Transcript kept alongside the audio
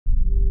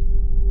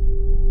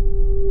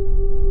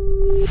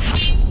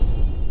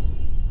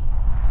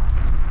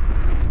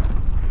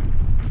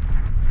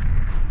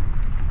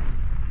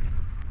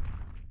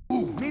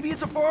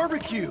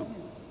barbecue!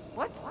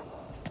 What's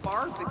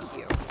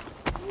barbecue?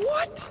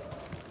 What?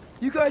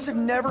 You guys have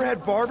never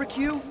had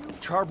barbecue?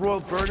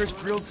 Charbroiled burgers,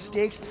 grilled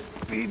steaks,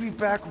 baby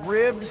back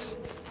ribs?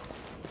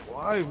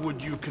 Why would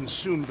you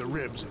consume the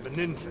ribs of an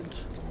infant?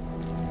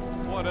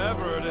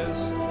 Whatever it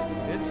is,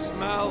 it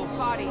smells.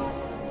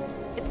 Bodies.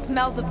 It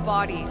smells of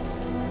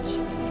bodies.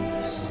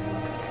 Jeez.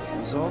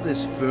 Was all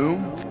this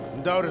foom?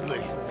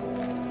 Undoubtedly.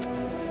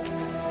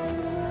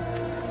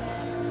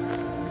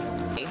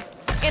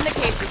 In the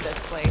case of this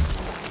place.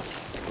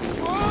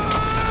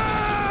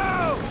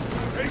 Whoa!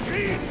 Hey,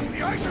 Gene!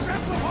 The ice is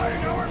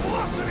amplifying our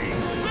velocity!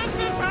 This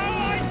is how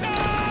I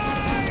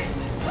die!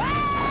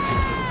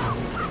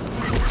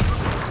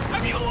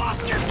 Have you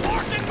lost your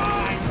fortune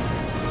mind?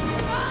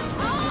 Come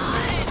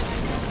on!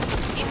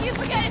 If you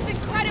forget it's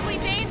incredibly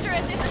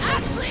dangerous, it's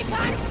actually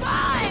kind of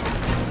fun!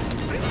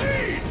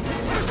 Indeed!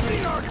 Let us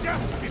meet our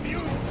deaths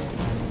bemused!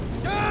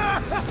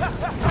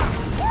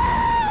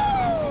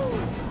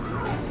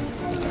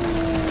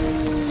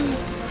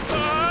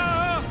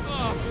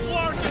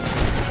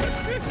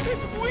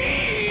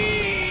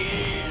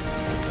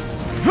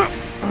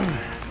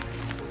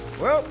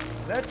 Well,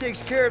 that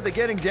takes care of the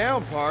getting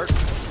down part.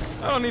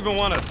 I don't even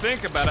want to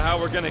think about how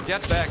we're gonna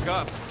get back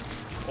up.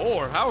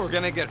 Or how we're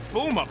gonna get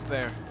Foom up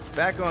there.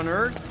 Back on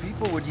Earth,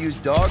 people would use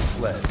dog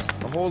sleds.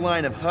 A whole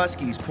line of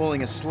huskies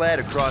pulling a sled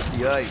across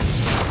the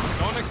ice.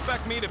 Don't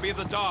expect me to be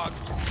the dog.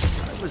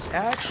 I was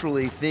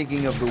actually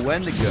thinking of the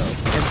Wendigo,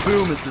 and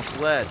Boom is the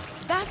sled.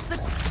 That's the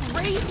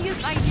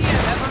craziest idea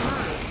I've ever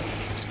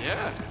heard.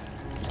 Yeah.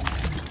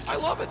 I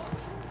love it.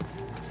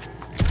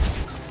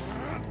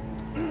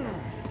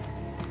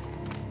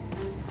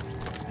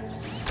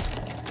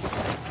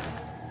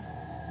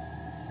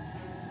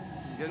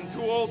 I'm getting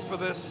too old for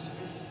this.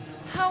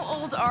 How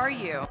old are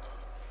you?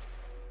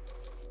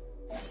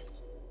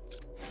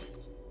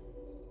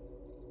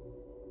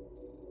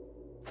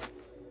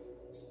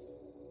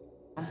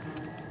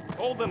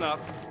 Old enough.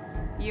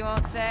 You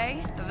won't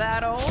say?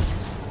 That old?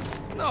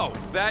 No,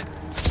 that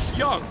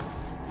young.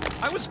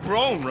 I was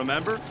grown,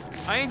 remember?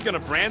 I ain't gonna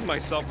brand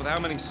myself with how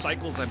many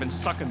cycles I've been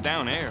sucking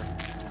down air.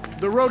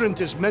 The rodent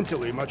is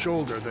mentally much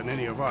older than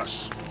any of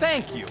us.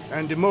 Thank you.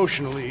 And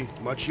emotionally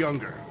much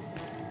younger.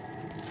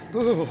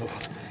 Ooh,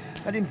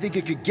 I didn't think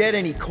it could get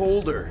any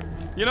colder.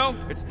 You know,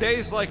 it's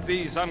days like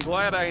these I'm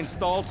glad I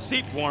installed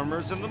seat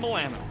warmers in the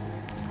Milano.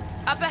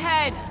 Up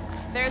ahead!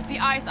 There's the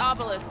ice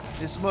obelisk.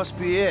 This must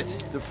be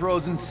it, the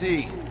frozen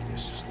sea.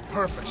 This is the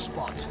perfect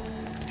spot.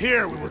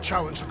 Here we will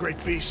challenge the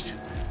great beast.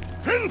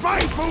 Fin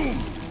Fang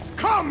Foom!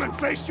 Come and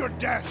face your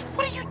death!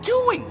 What are you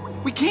doing?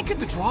 We can't get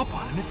the drop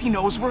on him if he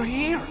knows we're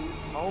here.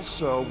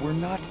 Also, we're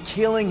not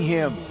killing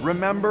him,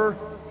 remember?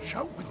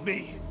 Shout with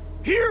me.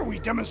 Here we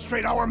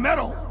demonstrate our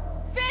mettle!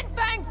 Fin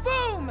Fang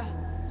Foom!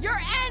 Your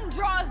end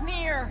draws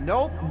near!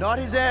 Nope, not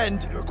his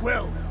end. Your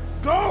quill.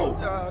 Go!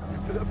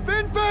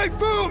 Fin Fang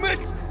Foom,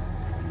 it's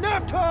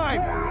nap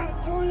time!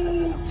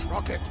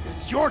 Rocket,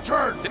 it's your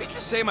turn! Did he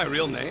just say my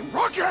real name?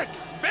 Rocket!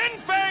 Fin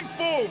Fang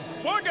Foom!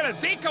 We're gonna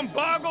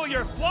decomboggle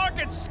your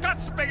flunking scut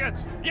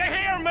spigots! You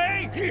hear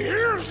me? He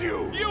hears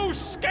you! You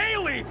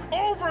scaly,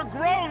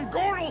 overgrown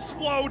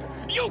gordle-splode!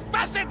 You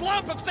fessed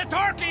lump of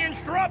Satarkian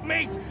shrub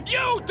meat!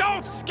 You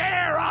don't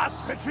scare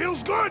us! It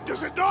feels good,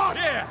 does it not?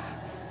 Yeah!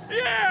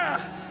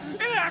 Yeah!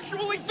 It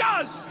actually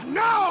does!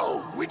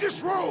 Now we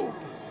disrobe!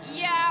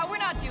 Yeah, we're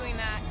not doing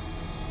that.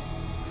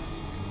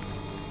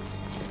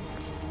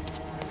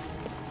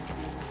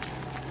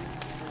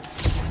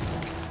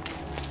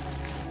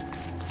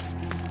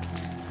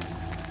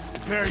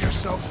 Prepare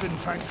yourself, Fin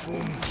Fang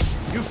Foom.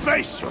 You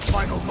face your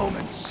final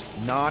moments.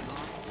 Not.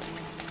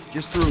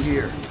 Just through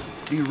here.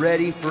 Be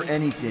ready for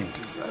anything.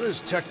 That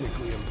is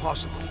technically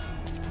impossible.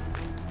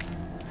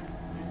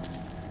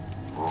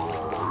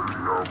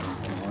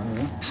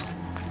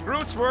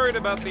 Groot's worried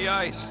about the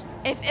ice.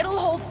 If it'll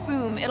hold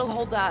Foom, it'll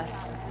hold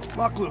us.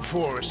 Maklu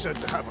 4 is said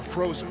to have a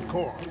frozen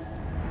core.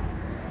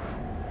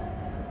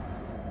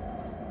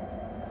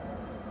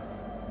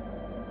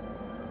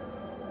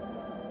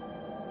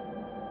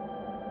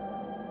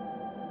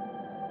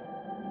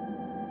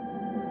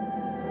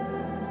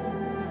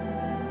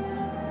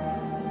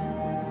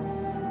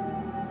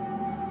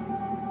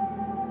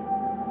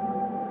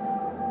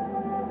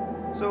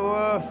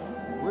 So,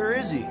 where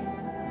is he?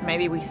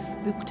 Maybe we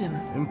spooked him.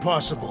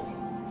 Impossible.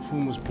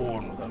 Foom was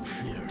born without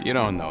fear. You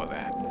don't know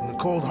that. In the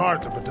cold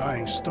heart of a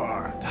dying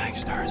star. Dying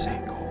stars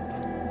ain't cold.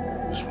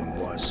 This one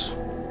was.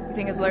 You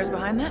think his lair's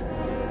behind that?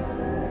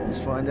 Let's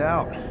find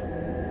out.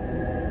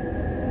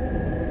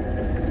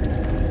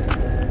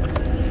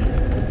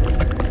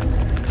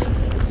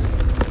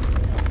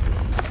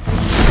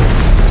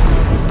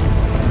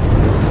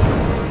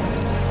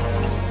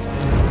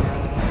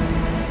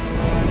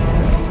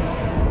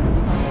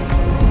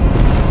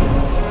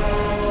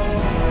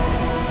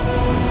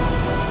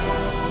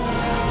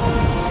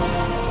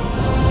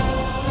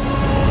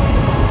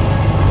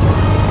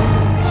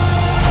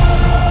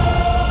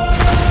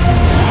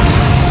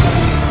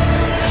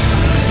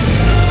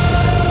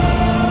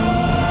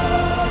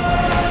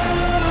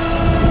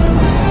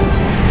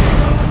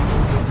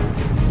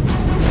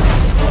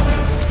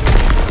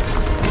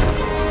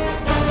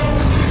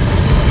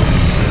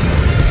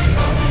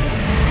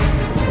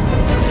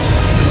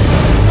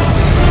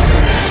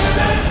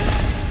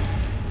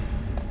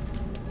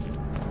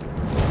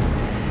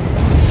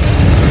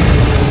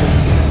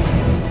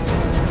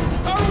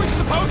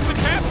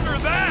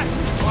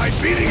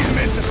 beating him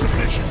into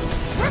submission.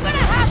 We're gonna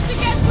have to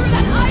get through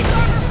that ice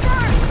armor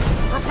first!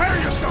 Prepare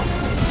yourself!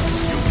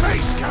 You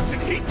face Captain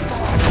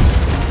Heatmore!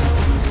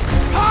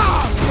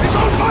 Ah! His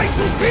own might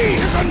will be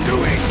his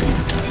undoing!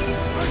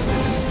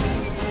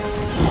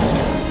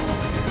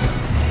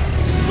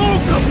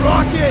 Smoke him,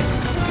 Rocket!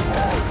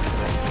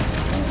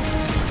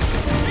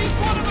 He's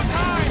one of a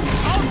kind!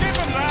 I'll give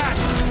him that!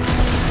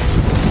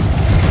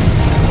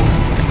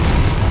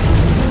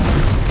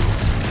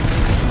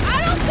 I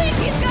don't think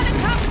he's gonna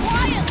come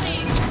quietly!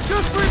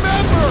 Just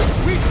remember,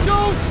 we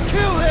don't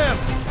kill him!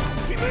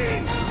 He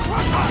means to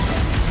crush us!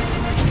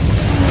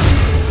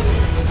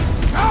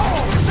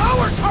 Now it's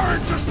our turn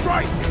to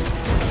strike!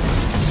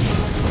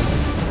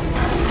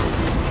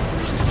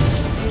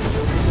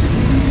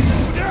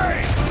 Today,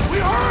 we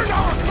earn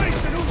our place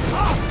in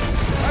Utah!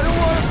 I don't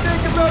want to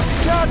think about the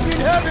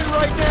Caspian heaven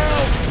right now!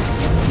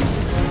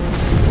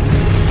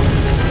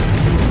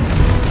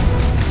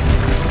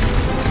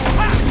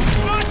 Ha!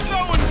 Not so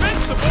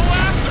invincible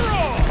after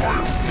all!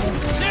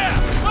 Yeah,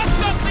 let's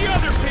dump the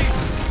other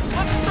pieces!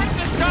 Let's strip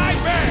this guy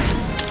back!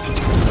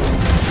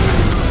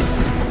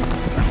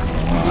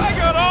 I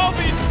got all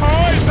these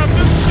toys I'm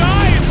just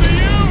dying to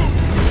use!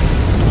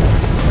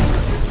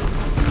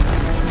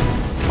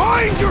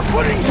 Mind your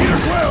footing, Peter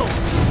Quill!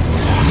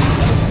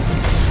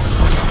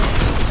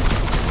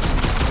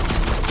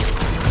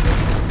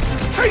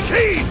 Take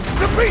heed!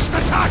 The beast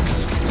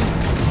attacks!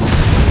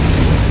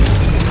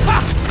 Ha!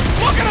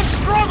 Look at him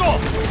struggle!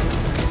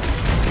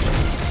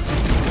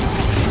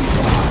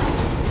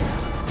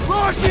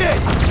 Rocket!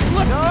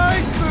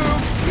 Nice boom!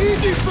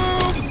 Easy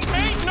boom!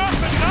 Ain't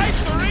nothing nice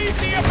or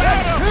easy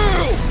about him!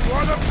 Two!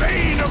 You're the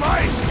bane of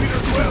ice,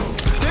 Peter Quill!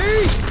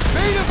 See?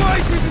 Bane of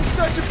Ice isn't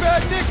such a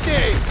bad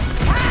nickname!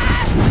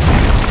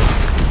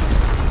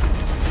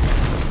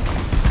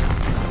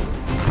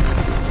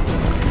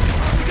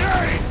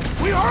 Today,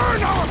 we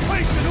earn our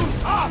place in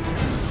Utah!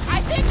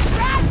 I think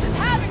Drax is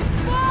having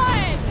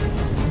fun!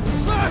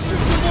 Slash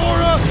him,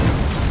 Gamora!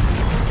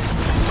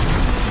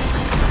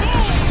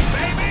 Boom,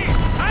 baby!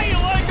 How you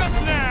like us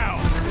now?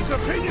 His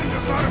opinion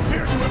does not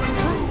appear to have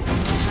improved.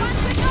 One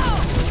to go!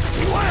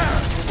 Beware!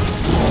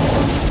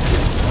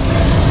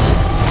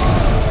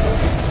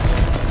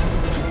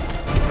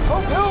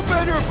 Hope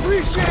Hellbender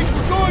appreciates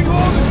we're going to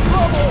all this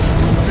trouble!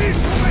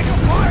 Beast will make a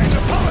fine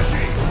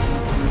apology!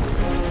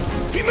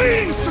 He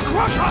means to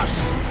crush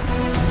us!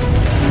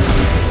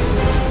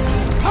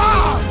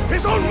 Ha!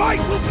 His own might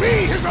will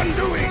be his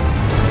undoing!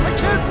 I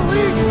can't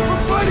believe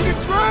we're fighting a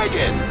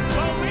dragon!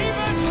 Believe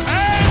it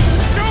and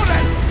shoot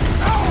it!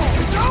 Now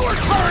it's our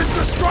turn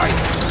to strike!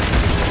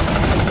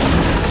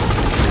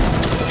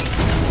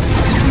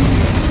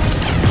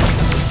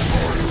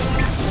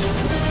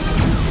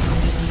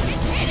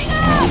 It's hitting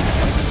us!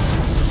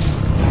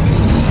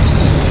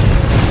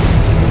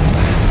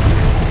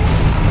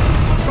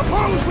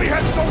 Suppose we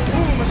had sold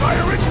Boom as I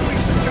originally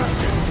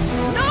suggested.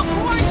 No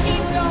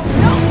quarantine zone,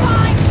 no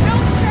fines, no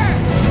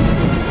church!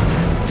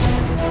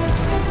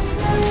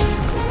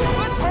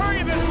 Let's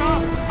hurry this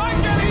up!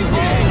 I'm getting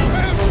cold!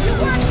 You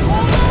weren't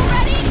cold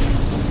already?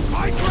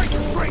 My great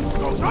strength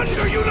goes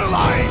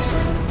underutilized!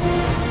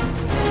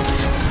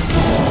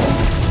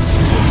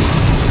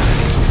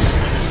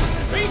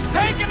 He's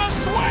taking a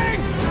swing!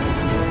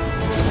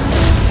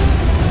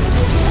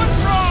 What's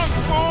wrong,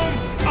 Boom?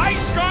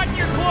 Ice got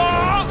your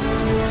claw?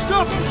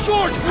 Stop him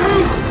short,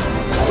 Groot!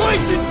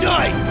 Slice and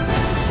dice!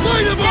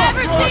 Light him up,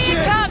 Never see it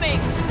Rocket! coming!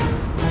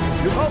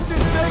 You hope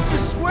this makes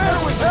us square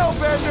with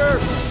Hellbender!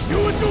 You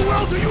would do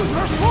well to use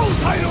her full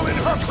title in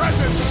her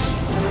presence!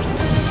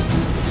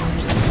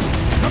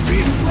 The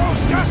beast grows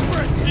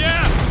desperate!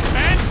 Yeah,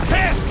 and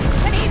pissed!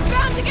 And he's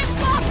bound to get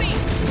sloppy!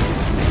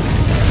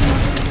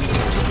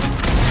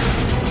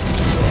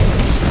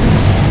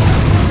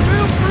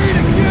 Feel free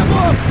to give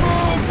up,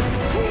 Boom!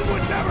 Boom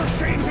would never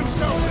shame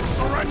himself and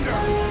surrender!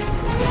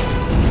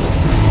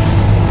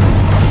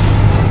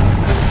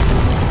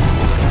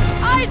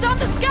 Eyes on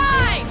the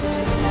sky!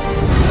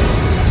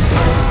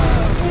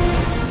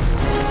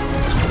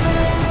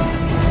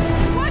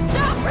 Watch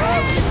out,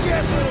 Riz!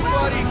 Get little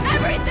buddy!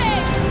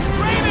 Everything!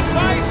 Great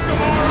advice,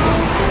 Gamora!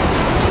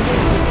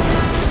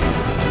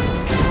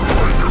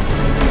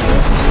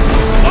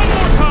 One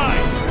more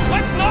time!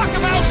 Let's knock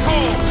him out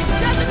cold!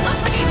 Doesn't look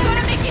like he's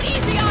gonna make it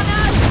easy on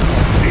us!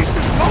 Beast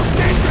is most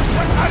dangerous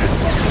when at its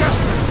most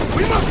desperate!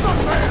 We must not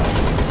fail!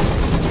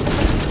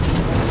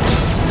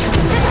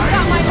 This has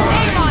got my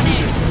name on it!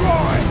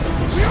 Destroy!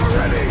 We are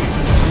ready!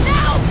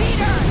 Now,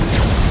 Peter!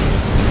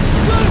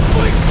 Gotta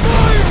fight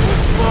fire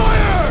with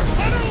fire!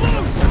 Let her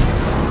loose!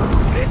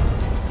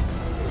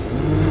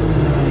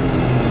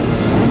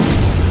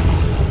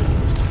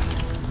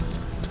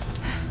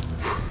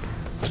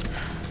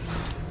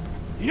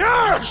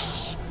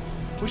 Yes!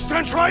 We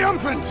stand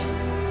triumphant!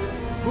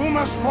 Boom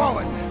has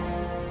fallen.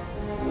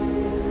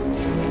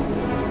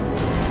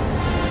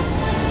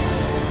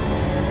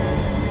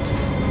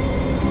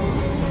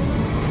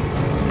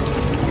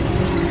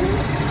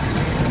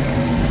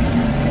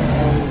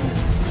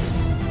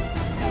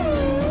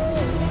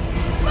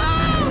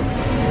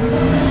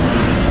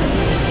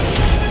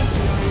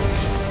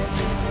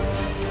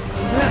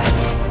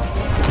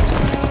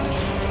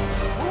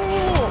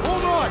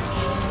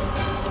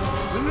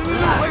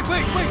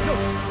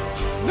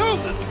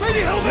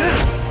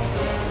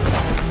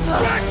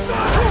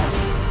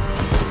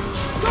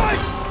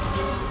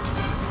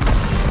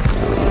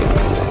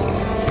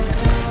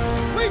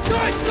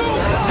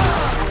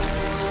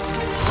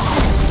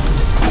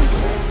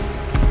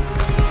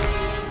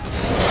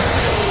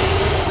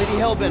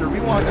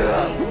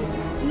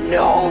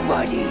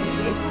 Nobody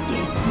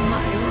escapes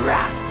my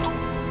wrath,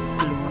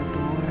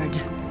 floorboard.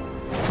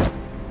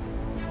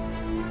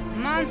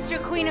 Monster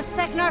Queen of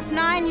Seknarf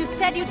 9, you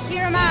said you'd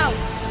hear him out.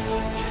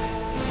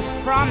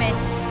 You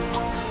promised.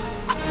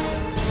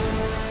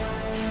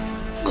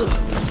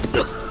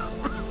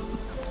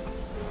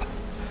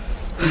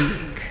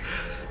 Speak.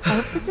 I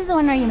hope this is the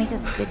one where you make a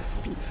good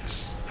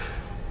speech.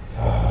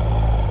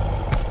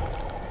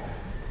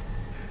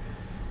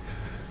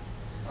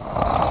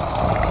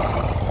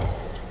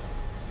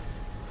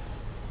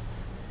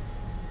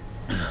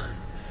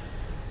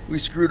 We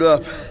screwed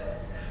up.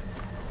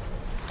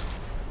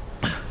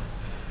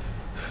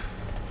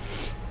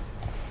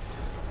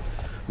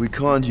 We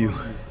conned you,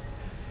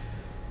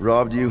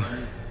 robbed you,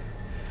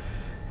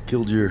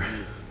 killed your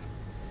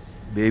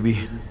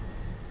baby.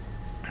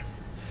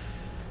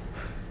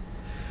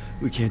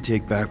 We can't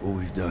take back what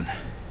we've done.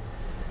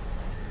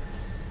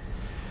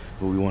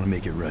 But we want to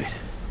make it right.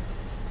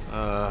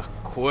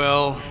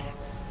 Quill.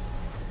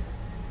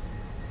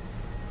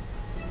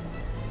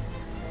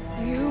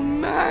 You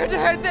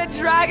murdered the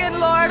Dragon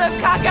Lord of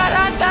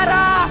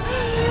Kakarantara!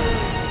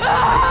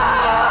 Ah!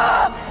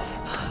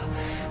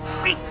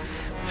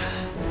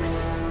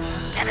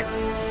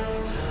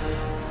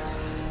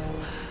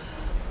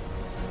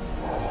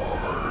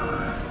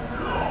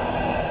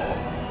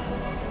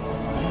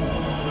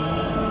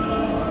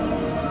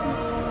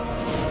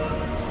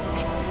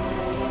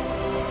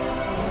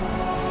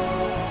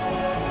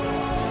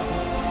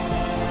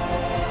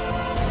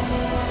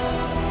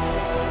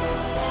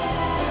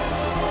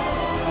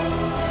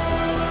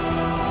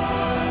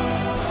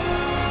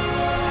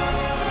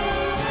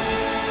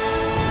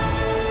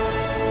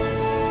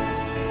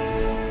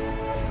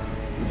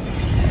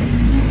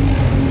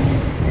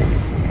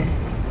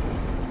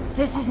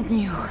 This isn't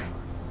you.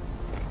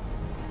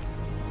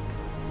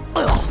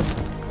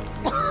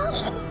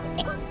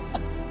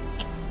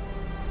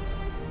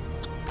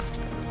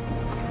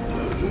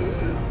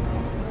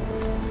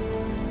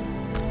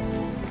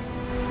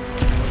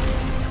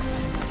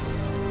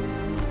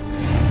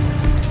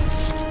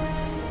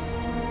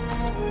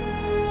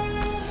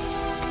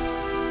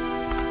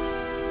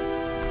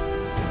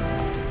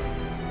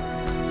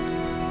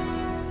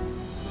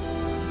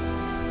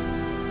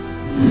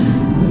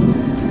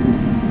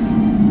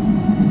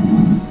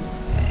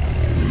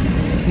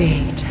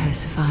 Fate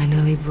has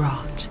finally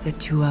brought the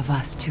two of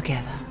us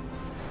together.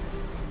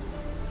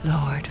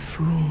 Lord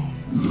Foom.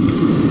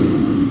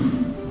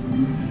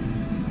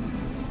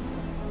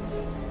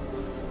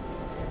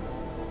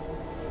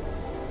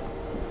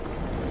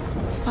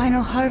 The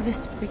final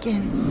harvest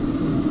begins.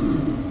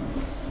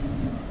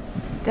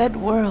 Dead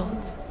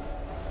worlds,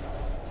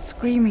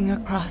 screaming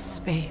across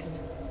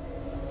space.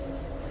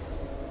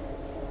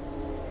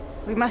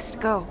 We must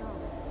go.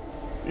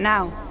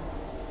 Now.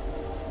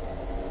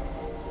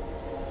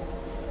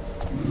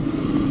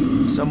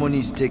 Someone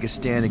needs to take a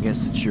stand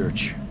against the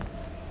church.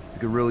 We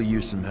could really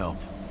use some help.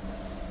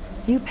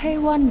 You pay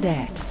one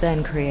debt,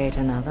 then create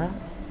another.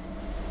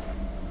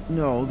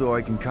 No, though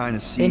I can kind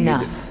of see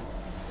Enough.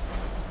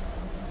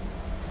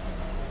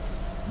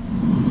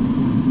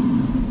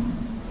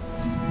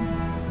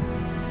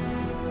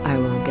 I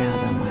will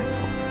gather my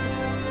forces.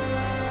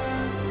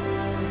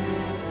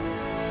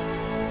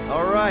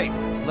 All right,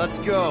 let's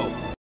go.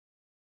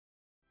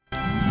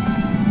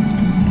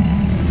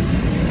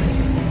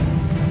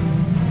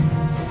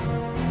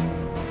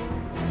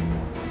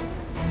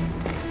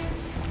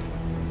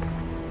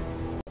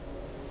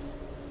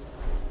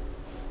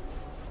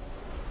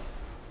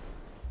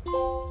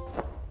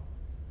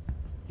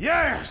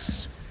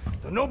 Yes!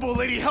 The noble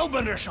Lady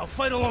Hellbender shall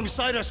fight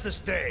alongside us this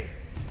day.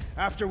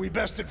 After we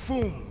bested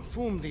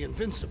Foom the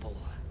Invincible.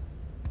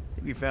 I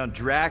think we found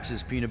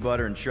Drax's peanut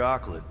butter and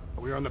chocolate.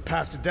 We are on the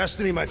path to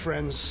destiny, my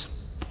friends.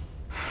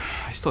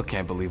 I still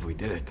can't believe we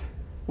did it.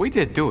 We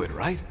did do it,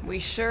 right? We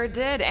sure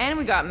did, and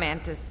we got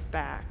Mantis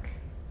back.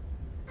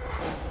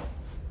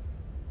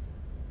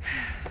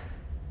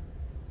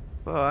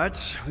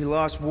 But we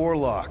lost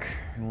Warlock,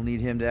 and we'll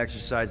need him to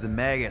exercise the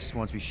Magus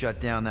once we shut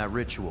down that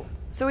ritual.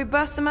 So we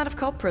bust him out of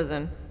cult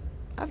prison.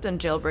 I've done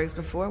jailbreaks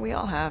before, we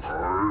all have.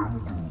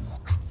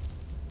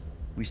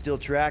 We still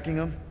tracking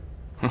him?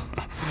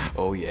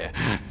 Oh yeah,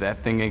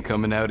 that thing ain't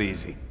coming out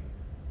easy.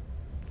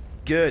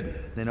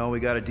 Good. Then all we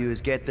gotta do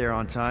is get there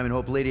on time and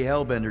hope Lady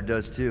Hellbender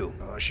does too.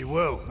 She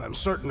will, I'm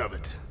certain of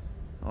it.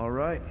 All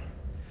right.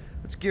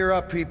 Let's gear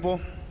up,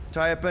 people.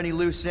 Tie up any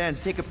loose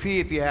ends. Take a pee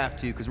if you have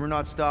to, because we're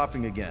not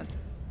stopping again.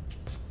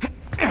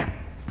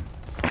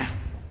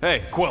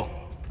 Hey, Quill.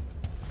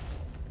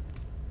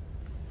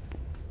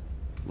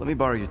 Let me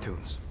borrow your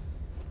tunes.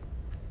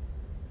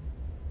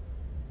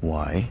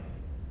 Why?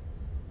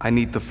 I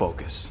need to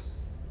focus.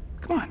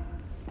 Come on.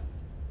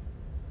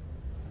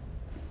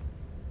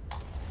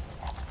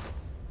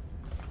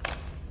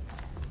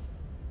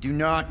 Do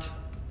not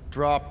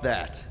drop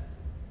that.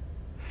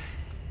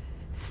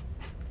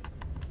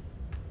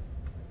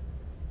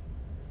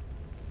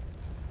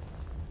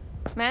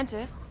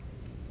 Mantis?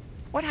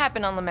 What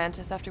happened on the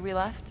Mantis after we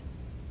left?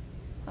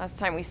 Last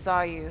time we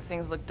saw you,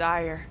 things looked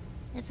dire.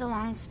 It's a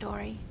long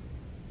story.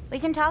 We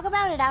can talk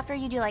about it after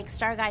you do like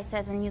Star Guy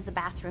says and use the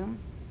bathroom.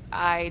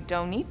 I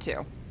don't need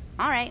to.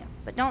 Alright,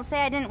 but don't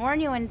say I didn't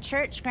warn you in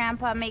church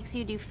Grandpa makes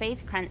you do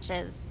faith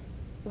crunches.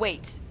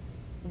 Wait,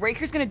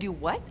 Raker's gonna do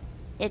what?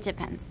 It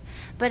depends.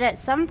 But at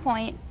some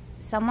point,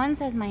 someone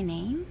says my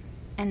name,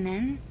 and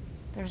then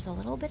there's a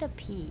little bit of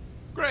pee.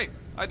 Great.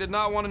 I did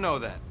not want to know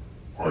that.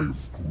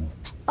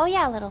 Oh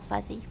yeah, little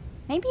fuzzy.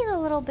 Maybe the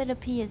little bit of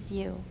pee is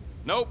you.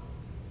 Nope.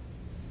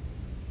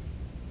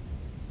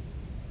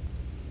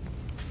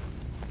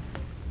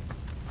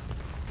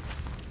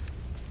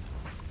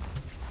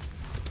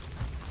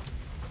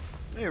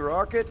 Hey,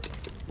 Rocket.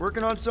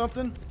 Working on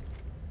something?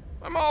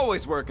 I'm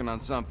always working on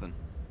something.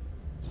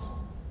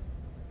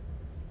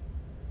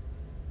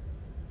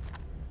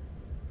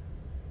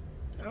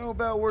 How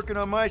about working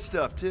on my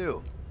stuff,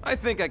 too? I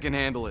think I can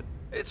handle it.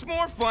 It's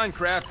more fun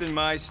crafting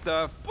my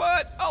stuff,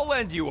 but I'll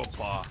lend you a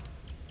paw.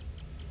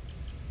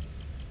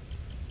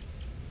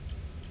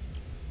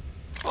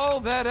 All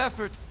that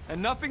effort,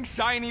 and nothing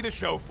shiny to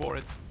show for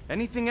it.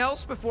 Anything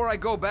else before I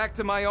go back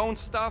to my own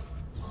stuff?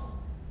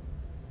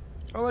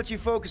 I'll let you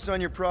focus on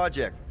your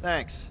project.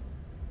 Thanks.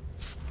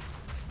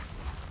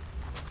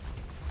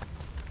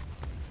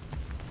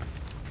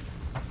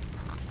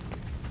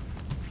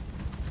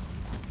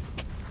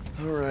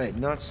 Alright,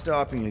 not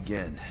stopping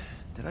again.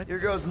 Here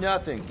goes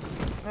nothing.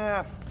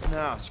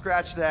 No,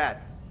 scratch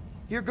that.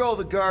 Here go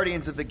the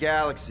Guardians of the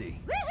Galaxy.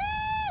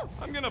 Woohoo!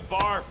 I'm gonna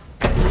barf.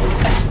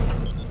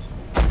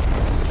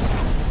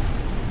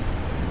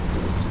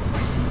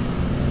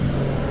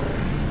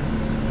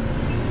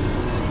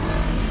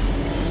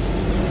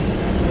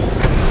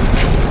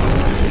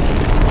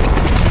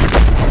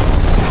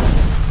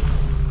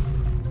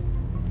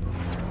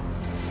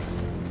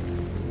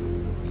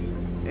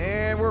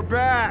 And we're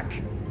back.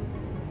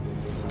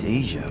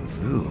 Deja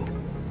vu.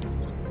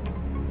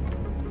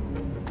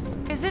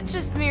 Is it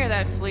just me or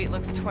that fleet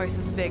looks twice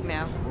as big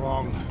now?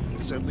 Wrong.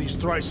 It's at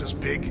least thrice as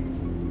big.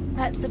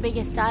 That's the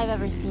biggest I've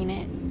ever seen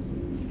it.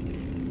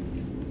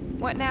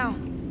 What now?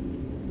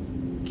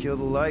 Kill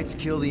the lights,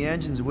 kill the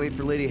engines, and wait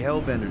for Lady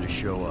Hellbender to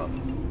show up.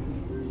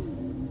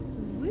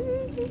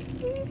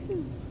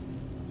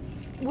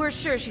 We're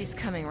sure she's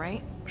coming,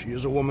 right? She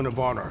is a woman of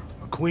honor,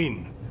 a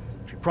queen.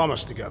 She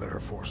promised to gather her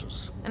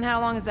forces. And how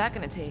long is that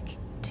gonna take?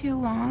 Too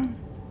long.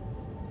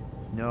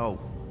 No.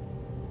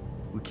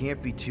 We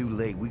can't be too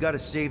late. We gotta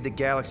save the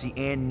galaxy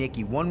and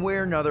Nikki. One way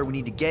or another, we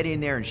need to get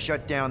in there and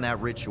shut down that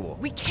ritual.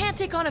 We can't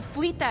take on a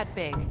fleet that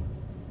big.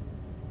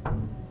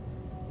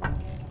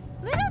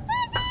 Little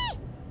Fuzzy!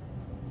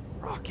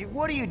 Rocket,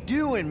 what are you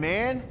doing,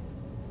 man?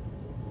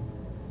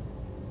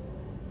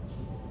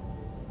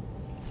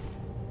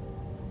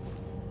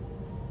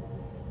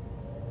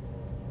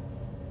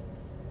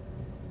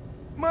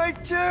 My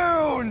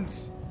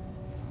tunes!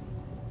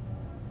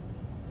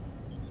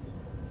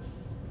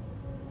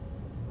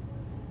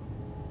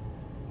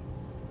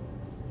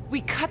 We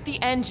cut the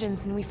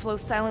engines and we flow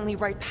silently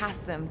right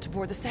past them to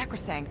board the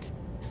Sacrosanct.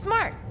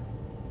 Smart.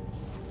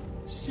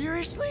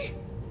 Seriously?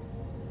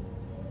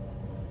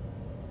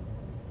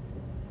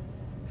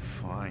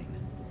 Fine.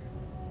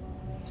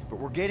 But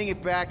we're getting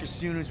it back as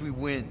soon as we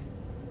win.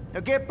 Now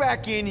get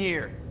back in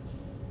here!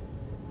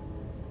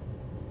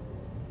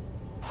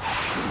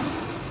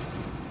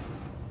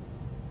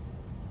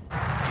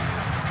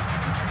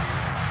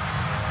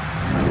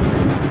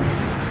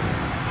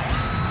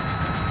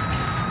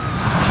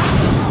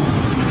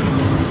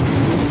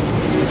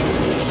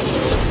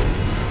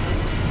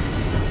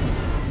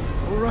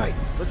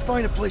 Let's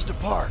find a place to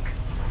park. Look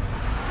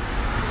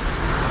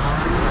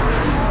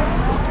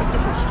at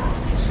those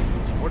boys.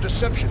 Our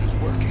deception is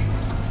working.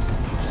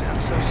 Don't sound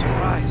so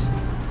surprised.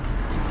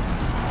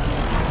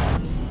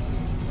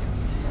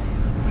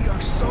 We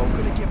are so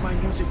gonna get my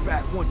music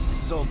back once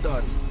this is all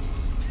done.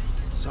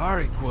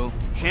 Sorry, Quill.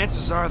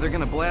 Chances are they're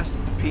gonna blast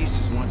it to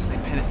pieces once they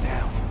pin it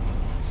down.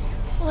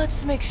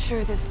 Let's make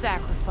sure this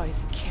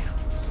sacrifice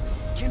counts.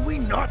 Can we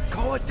not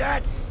call it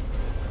that?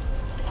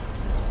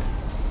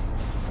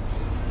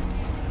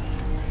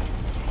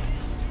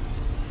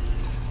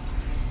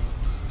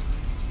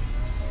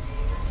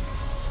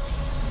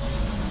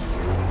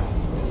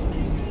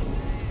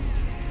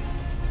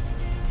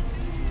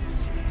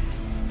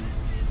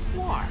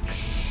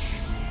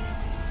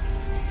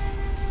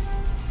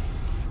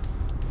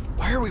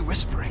 Why are we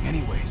whispering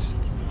anyways?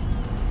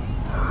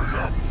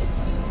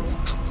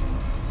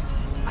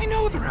 I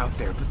know they're out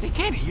there, but they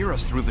can't hear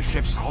us through the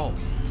ship's hull.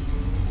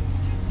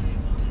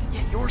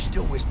 Yet you're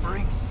still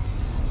whispering.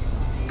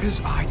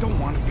 'Cause I don't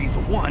want to be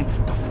the one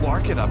to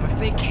flark it up if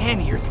they can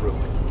hear through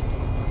it.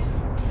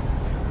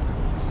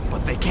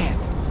 But they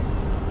can't.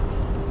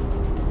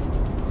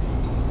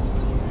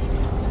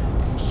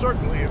 Well,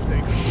 certainly if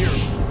they could hear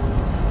us.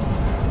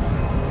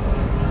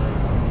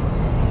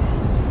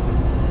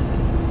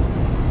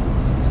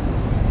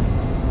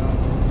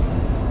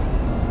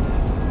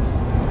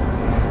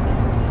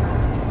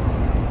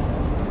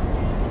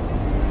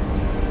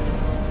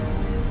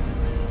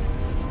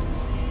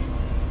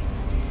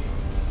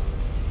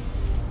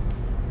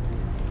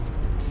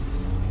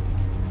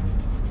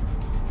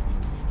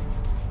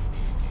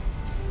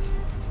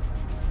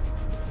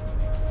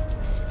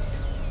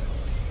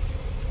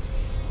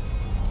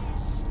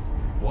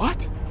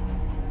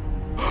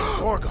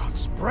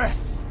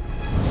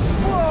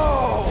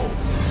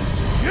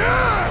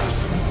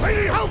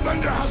 Lady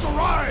Hellbender has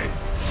arrived!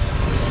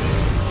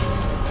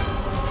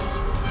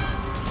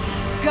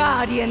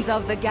 Guardians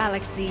of the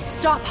Galaxy,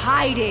 stop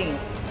hiding!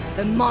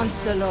 The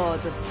monster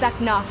lords of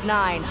Seknarf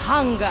 9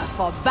 hunger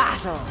for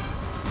battle.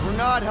 We're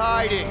not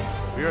hiding.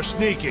 We are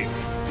sneaking.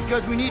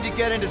 Because we need to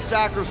get into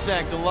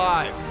Sacrosanct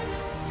alive.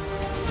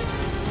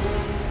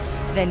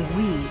 Then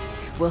we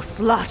will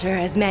slaughter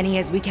as many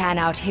as we can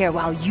out here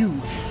while you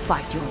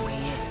fight your way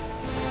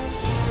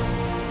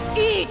in.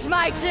 Eat,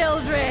 my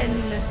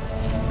children!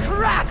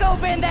 Crack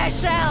open their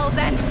shells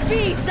and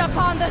feast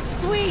upon the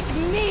sweet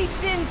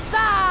meats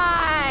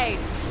inside!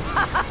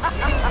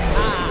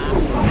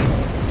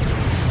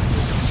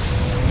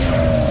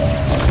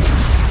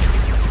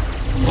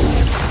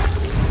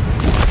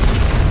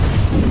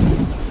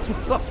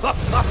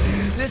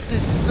 This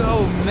is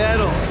so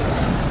metal.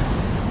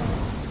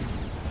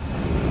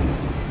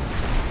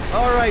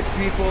 All right,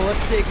 people,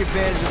 let's take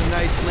advantage of the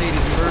nice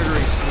lady's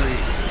murdering spree.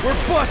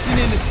 We're busting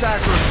into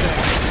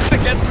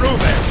Sacrosanct. Get through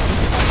there.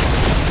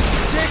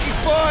 Taking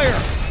fire.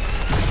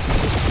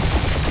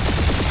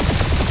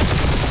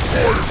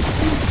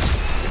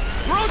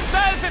 Groot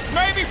says it's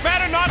maybe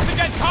better not to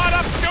get caught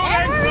up shooting.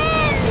 And we're in!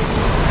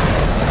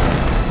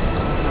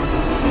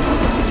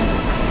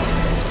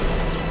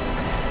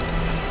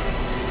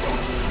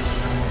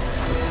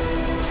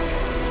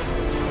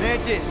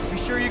 Mantis, you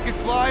sure you can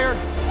fly her?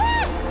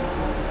 Yes!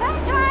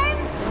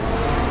 Sometimes!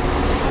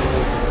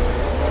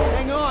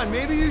 Hang on,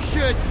 maybe you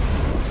should.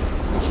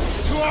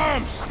 To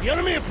arms! The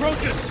enemy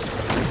approaches!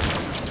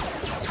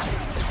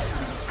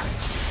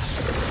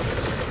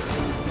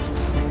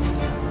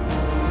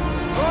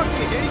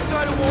 Rocket, any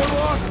side of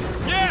Warlock?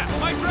 Yeah,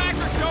 my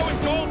tracker's showing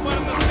gold one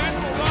of the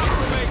central rock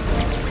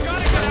formations. We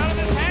gotta get out of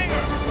this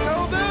hangar.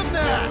 Tell them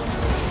that.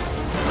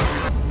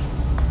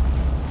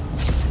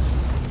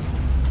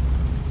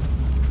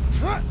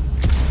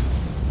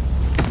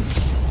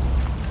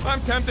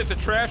 I'm tempted to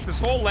trash this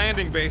whole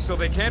landing base so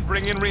they can't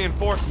bring in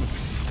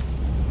reinforcements.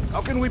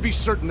 How can we be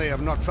certain they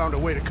have not found a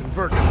way to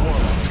convert the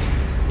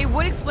Warlock? It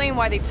would explain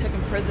why they took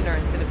him prisoner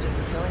instead of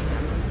just killing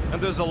him.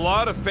 And there's a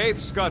lot of faith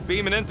Scott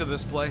beaming into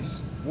this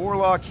place.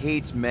 Warlock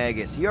hates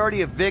Magus. He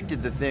already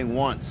evicted the thing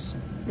once.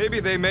 Maybe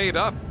they made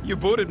up. You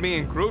booted me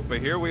and Groot, but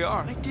here we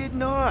are. I did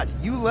not.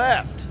 You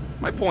left.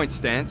 My point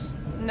stands.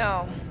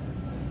 No.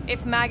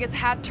 If Magus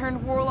had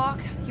turned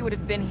Warlock, he would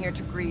have been here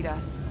to greet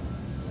us.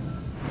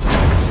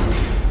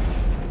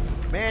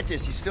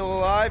 Mantis, you still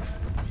alive?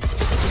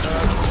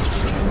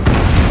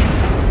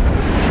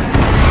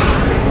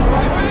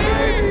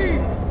 Baby!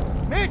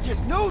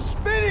 Mantis, no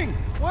spinning!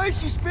 Why is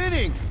she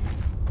spinning?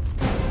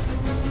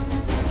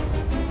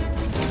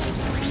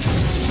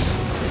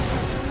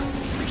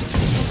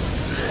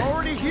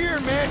 Already here,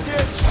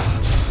 Mantis!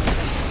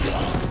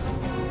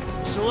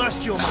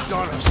 Celestial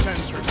Madonna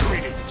sends her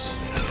greetings.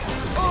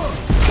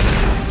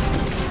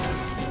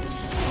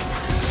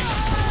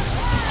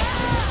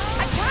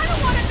 I kinda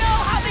wanna know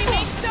how they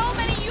make so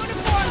many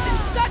uniforms in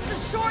such a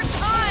short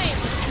time!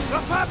 The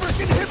fabric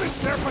inhibits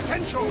their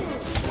potential!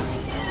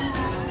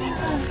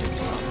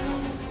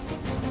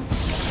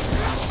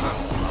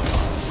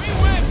 We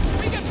win!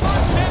 We get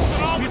first hits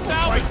on all the People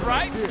salvage, fight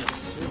right? here.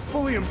 They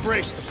fully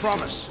embrace the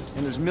promise.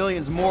 And there's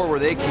millions more where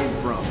they came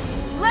from.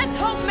 Let's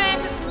hope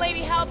Mantis and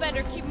Lady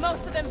Hellbender keep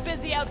most of them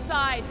busy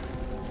outside.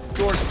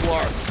 Door's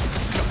blocked.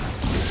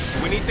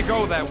 We need to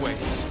go that way.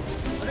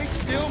 Are they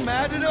still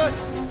mad at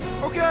us?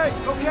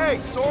 Okay,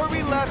 sorry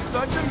we left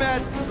such a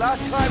mess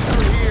last time we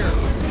were here.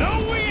 No,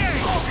 we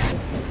ain't!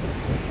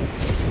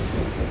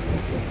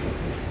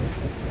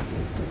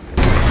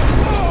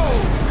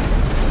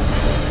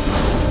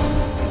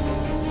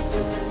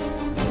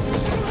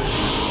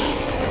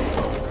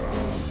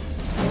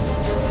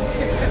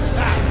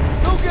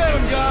 Go get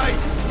him,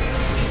 guys!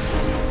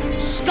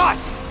 Scott!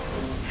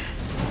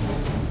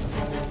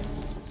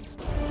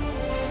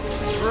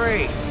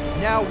 Great.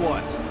 Now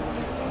what?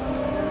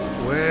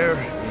 Where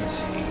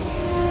is he?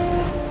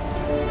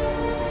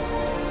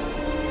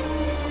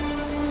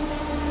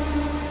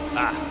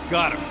 Ah,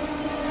 got him.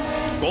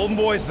 Golden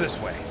Boy's this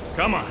way.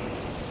 Come on.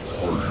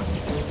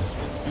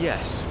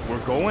 Yes, we're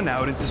going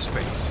out into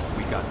space.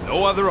 We got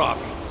no other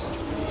options.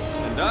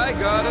 And I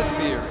got a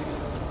theory.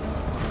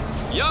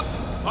 Yup,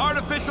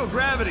 artificial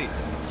gravity.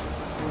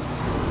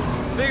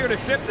 Figured a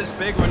ship this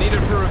big were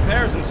needed for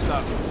repairs and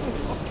stuff.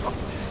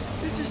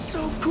 This is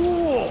so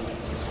cool!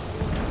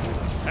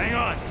 Hang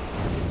on.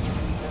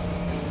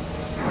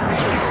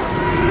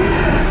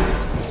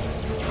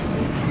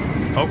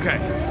 Okay,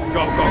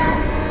 go.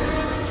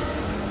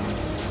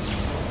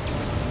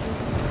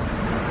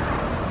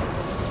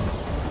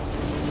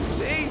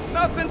 See?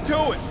 Nothing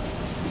to it.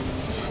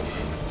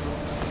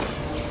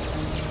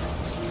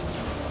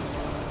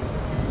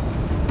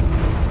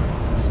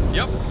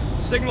 Yep,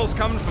 signal's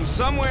coming from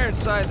somewhere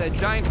inside that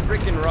giant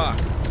freaking rock.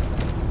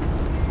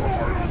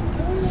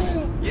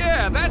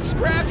 Yeah, that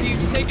scrap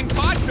heap's taking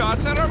pot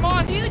shots at our Do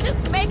monster. you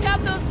just make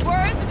up those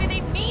words, or do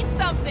they mean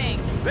something?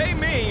 They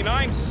mean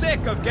I'm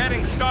sick of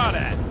getting shot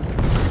at.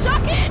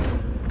 Shuck it!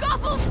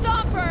 Guffle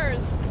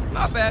stompers!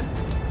 Not bad.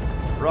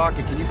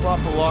 Rocket, can you pop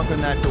the lock on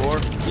that door?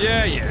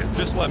 Yeah,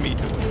 just let me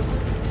do it.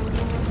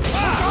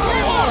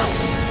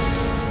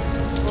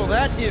 Well,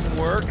 that didn't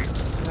work.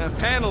 The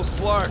panel's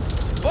flark.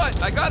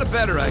 But I got a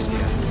better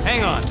idea.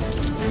 Hang on.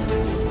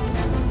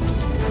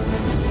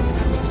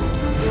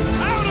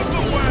 Out of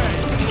the way!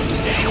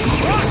 It's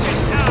rocket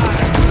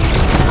time!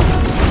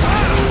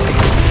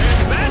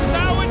 And that's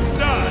how it's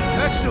done!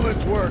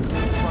 Excellent work,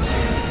 Fuzzy.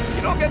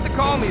 You don't get to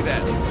call me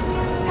that.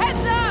 Heads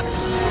up!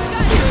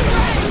 Got your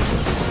friend!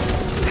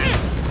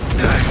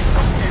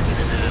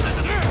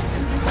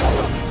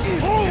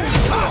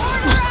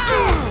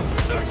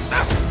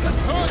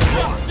 Her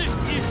justice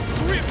is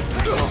swift!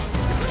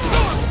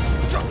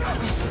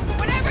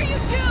 Whatever you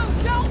do,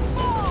 don't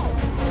fall!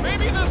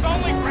 Maybe there's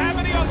only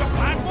gravity on the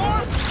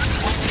platform?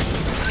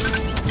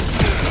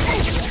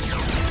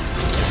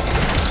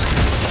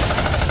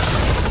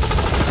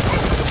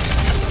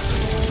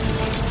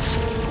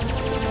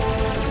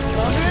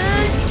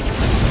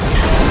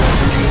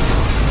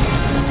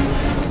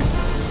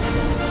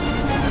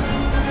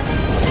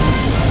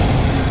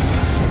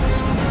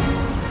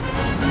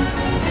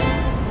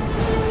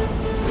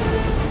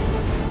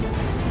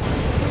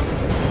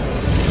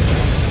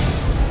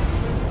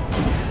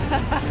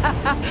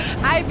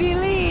 I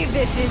believe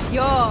this is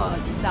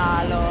yours,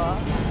 Star-Lord.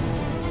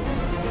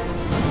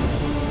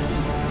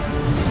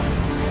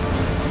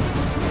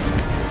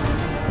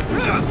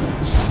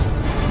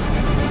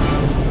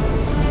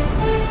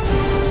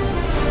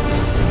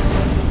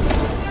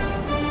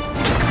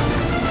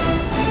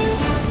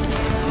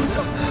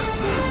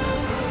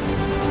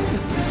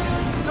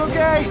 It's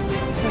okay.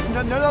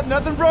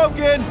 Nothing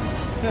broken.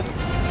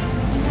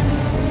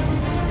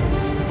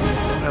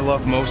 What I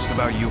love most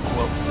about you,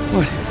 Quill.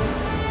 What?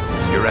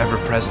 Your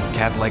ever-present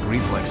cat-like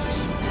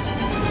reflexes.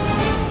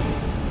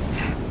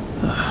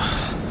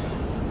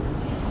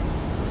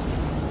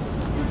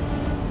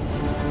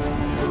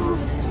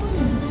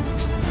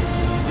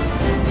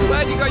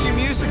 Glad you got your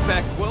music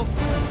back, Quill.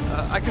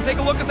 I can take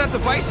a look at that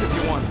device if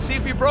you want, see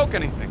if you broke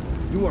anything.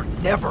 You are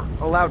never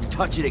allowed to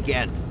touch it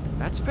again.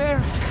 That's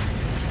fair.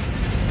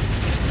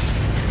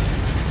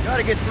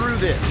 Gotta get through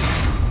this.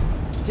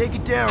 Take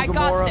it down, I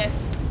Gamora. got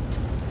this.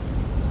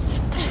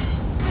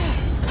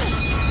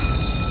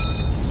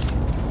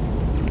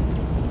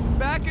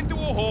 Back into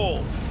a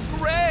hole.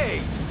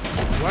 Great!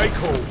 Like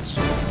holes.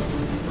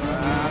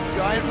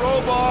 Giant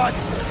robot.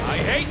 I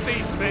hate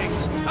these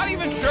things. Not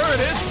even sure it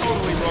is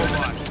totally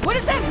robot. What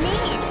does that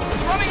mean?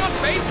 It's running on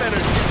faith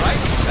energy,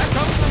 right? That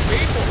comes from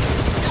people.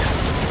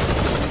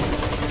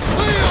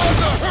 Lay on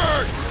the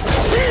hurt!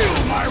 Feel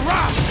my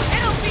wrath!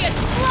 It'll be a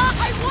slug!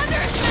 I wonder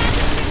if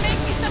Magic can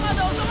make me some of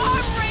those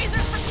arm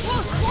raisers for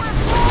close quarter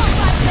brawl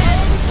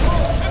weapons!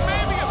 And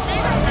maybe a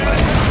bigger one.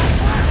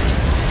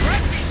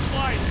 Breakfast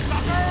slice,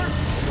 suckers!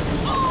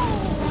 Oh,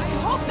 I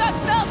hope that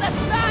felt as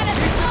bad as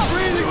it felt!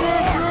 Breathing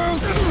room,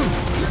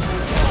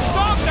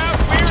 Some down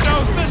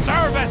weirdos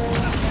deserve it!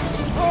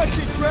 Watch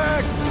it,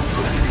 Drax.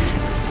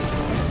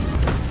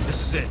 This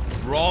is it.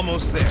 We're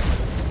almost there.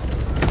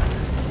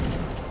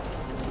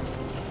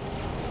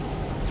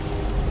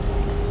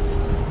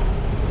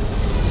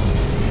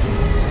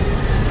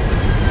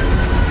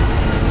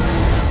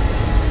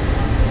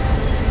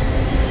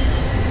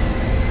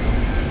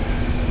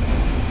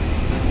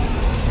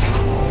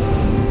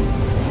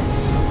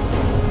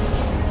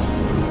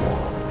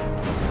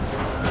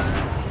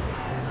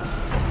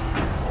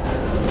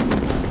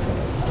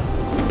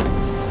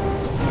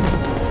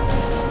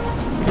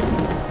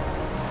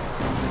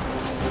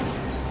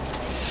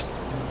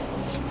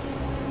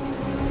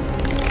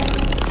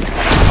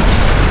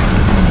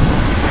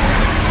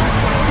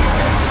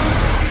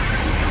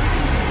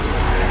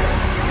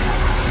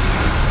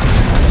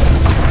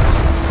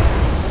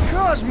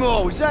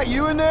 Cosmo, is that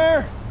you in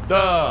there?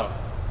 Da!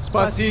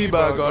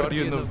 Spasiba,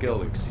 Guardian of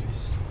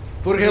Galaxies,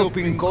 for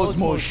helping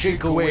Cosmo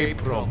shake away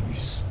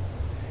promise.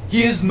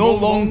 He is no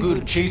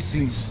longer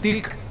chasing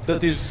stick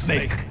that is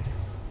snake.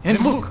 And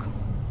look,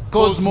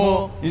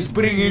 Cosmo is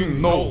bringing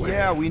nowhere.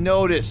 Yeah, we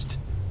noticed.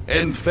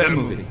 And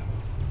family.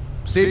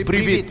 Say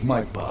privet,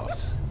 my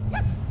pops.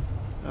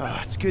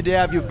 It's good to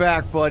have you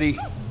back, buddy.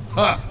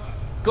 Ha!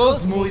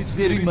 Cosmo is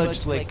very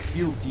much like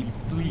filthy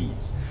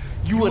fleas.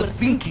 You are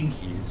thinking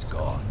he is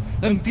gone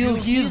until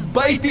he is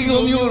biting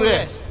on your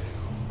ass.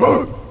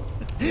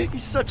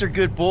 He's such a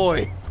good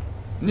boy.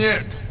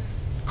 Нет,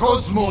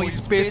 Cosmo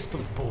is best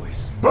of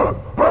boys.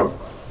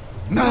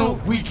 Now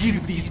we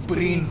give these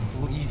brain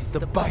fleas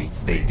the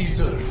bites they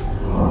deserve.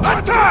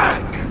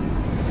 Attack!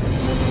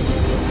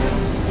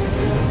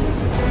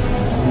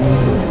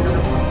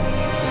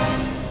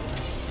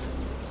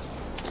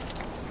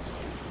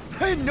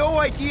 I had no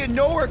idea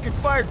nowhere could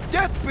fire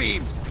death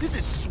beams. This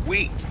is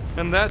sweet.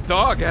 And that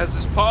dog has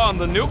his paw on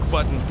the nuke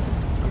button.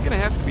 I'm gonna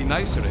have to be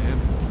nicer to him.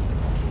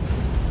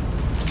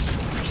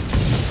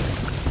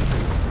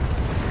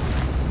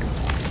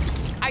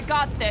 I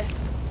got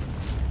this.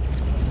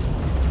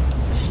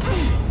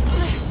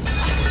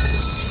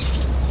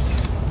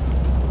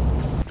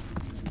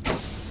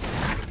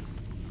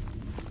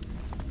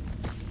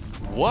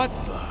 What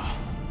the?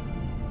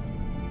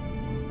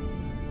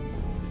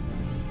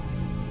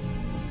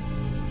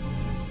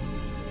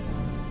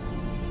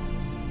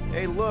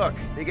 Hey, look,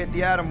 they get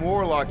the Adam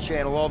Warlock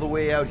channel all the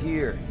way out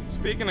here.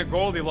 Speaking of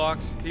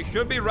Goldilocks, he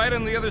should be right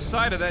on the other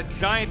side of that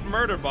giant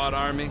murder bot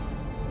army.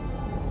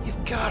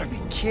 You've gotta be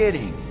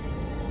kidding.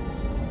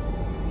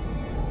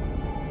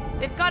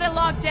 They've got it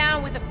locked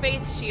down with a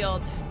faith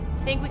shield.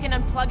 Think we can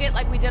unplug it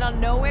like we did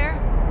on Nowhere?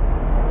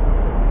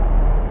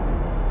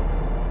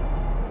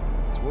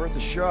 It's worth a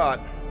shot.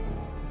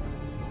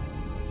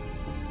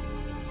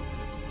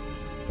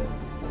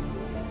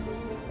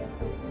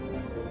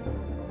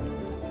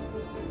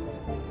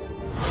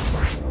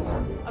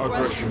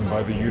 Aggression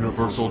by the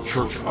Universal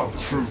Church of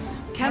Truth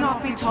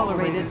cannot be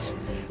tolerated.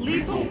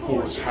 Lethal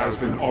force has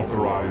been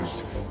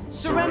authorized.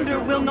 Surrender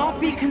will not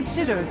be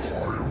considered.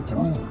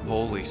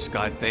 Holy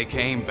Scott, they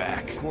came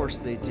back. Of course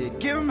they did.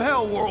 Give them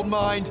hell, World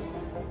Mind!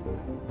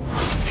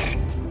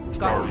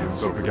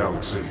 Guardians of the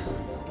Galaxy,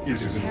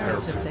 it is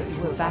imperative that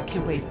you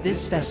evacuate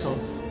this vessel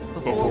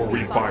before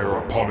we fire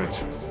upon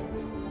it.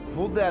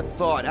 Hold that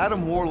thought.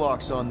 Adam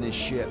Warlock's on this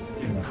ship.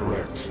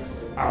 Incorrect.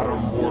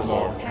 Adam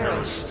Warlock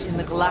perished in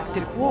the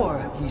Galactic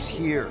War. He's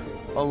here,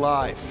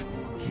 alive.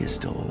 He is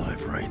still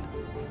alive, right?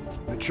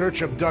 The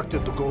Church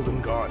abducted the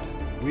Golden God.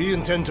 We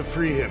intend to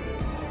free him.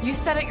 You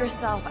said it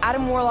yourself.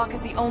 Adam Warlock is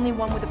the only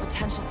one with the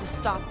potential to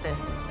stop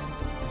this.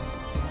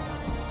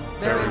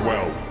 Very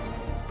well.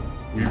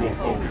 We will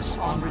focus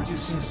on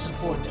reducing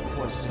support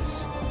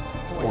forces.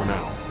 For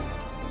now.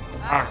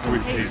 Act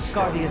with haste,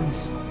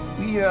 Guardians.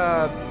 We, hit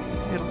a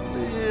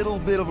little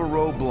bit of a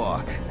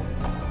roadblock.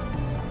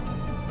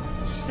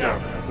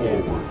 Step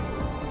forward.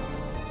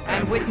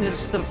 And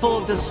witness the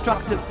full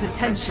destructive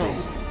potential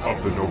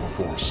of the Nova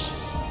Force.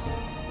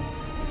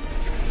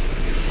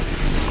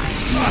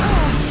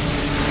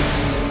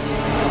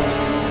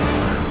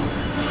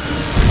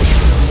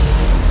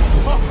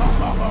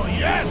 Oh,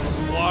 yes!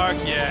 Clark,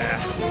 yeah.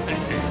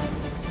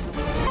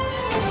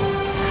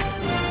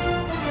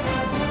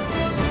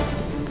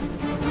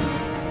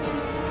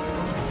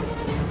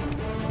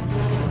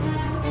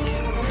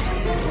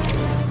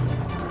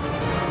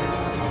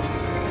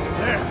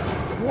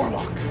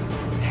 Warlock,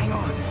 hang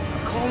on.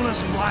 I'm calling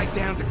us and ride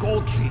down to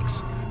Gold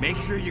Cheeks. Make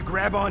sure you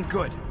grab on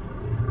good.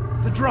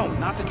 The drone,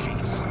 not the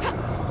cheeks.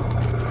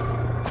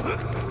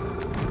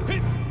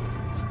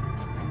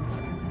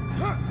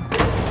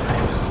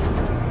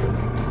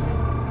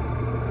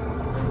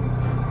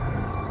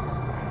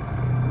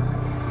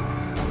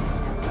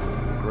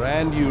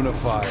 Grand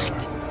Unifier.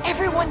 Scott,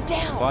 everyone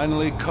down!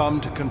 Finally come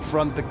to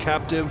confront the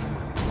captive,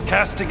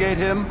 castigate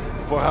him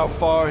for how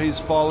far he's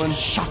fallen.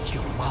 Shut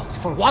your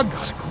mouth for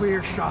once!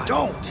 Clear shot.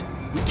 Don't!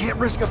 We can't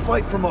risk a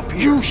fight from up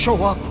here. You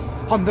show up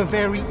on the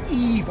very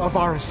eve of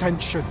our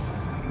ascension.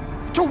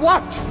 To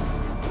what?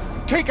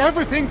 Take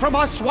everything from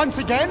us once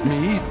again?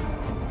 Me?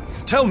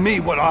 Tell me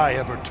what I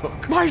ever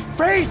took. My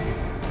faith!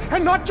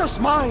 And not just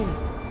mine!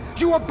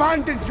 You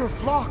abandoned your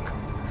flock.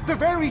 The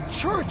very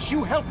church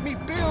you helped me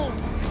build.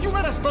 You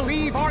let us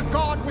believe our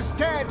God was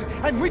dead,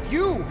 and with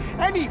you,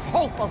 any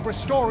hope of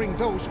restoring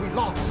those we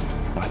lost.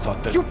 I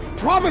thought that... You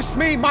promised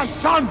me, my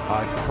son!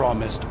 I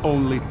promised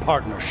only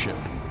partnership.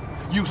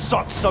 You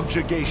sought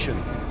subjugation.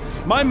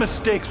 My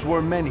mistakes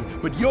were many,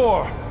 but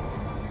your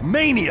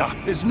mania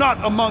is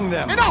not among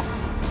them. Enough!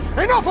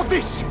 Enough of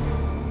this!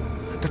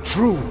 The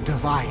true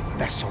divine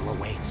vessel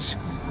awaits.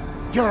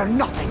 You're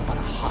nothing but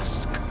a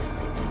husk.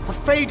 A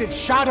faded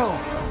shadow.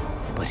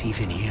 But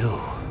even you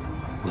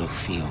will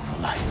feel the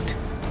light.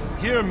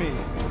 Hear me.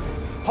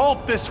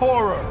 Halt this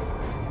horror.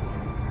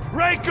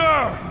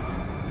 Raker!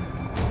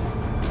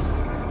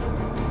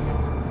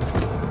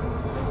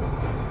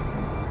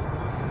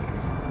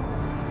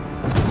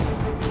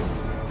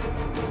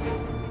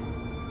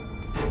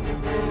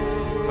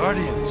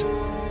 Guardians,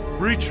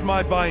 breach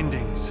my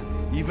bindings.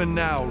 Even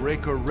now,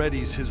 Raker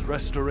readies his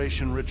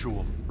restoration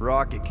ritual.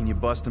 Rocket, can you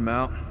bust him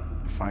out?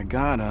 If I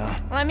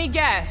gotta... Let me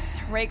guess.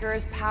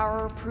 Raker's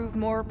power proved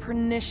more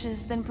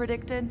pernicious than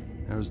predicted?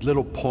 There's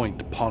little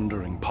point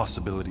pondering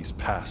possibilities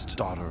past,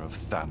 daughter of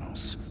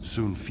Thanos.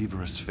 Soon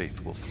feverous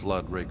faith will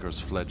flood Raker's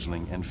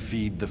fledgling and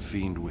feed the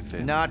fiend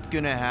within. Not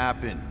gonna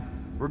happen.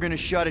 We're gonna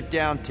shut it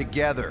down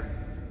together.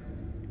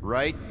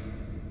 Right?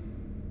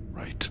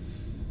 Right.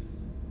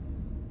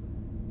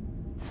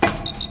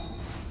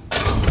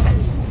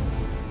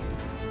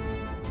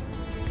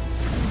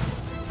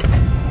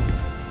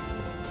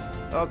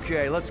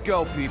 Okay, let's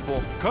go,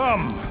 people.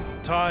 Come!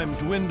 Time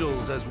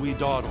dwindles as we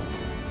dawdle.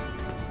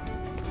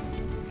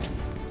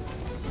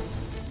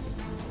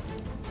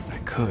 I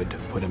could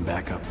put him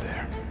back up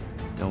there.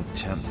 Don't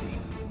tempt me.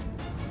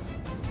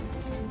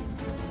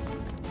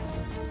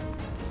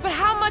 But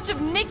how much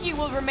of Nikki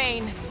will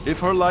remain?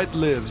 If her light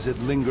lives, it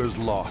lingers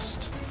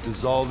lost,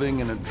 dissolving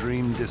in a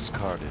dream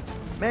discarded.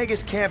 Meg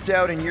camped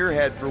out in your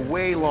head for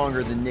way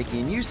longer than Nikki,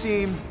 and you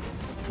seem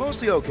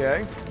mostly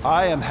okay.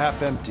 I am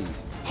half empty,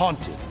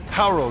 haunted,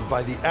 harrowed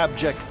by the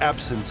abject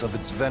absence of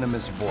its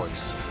venomous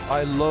voice.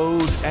 I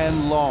loathe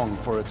and long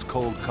for its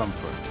cold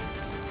comfort.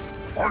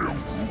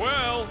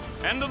 Well,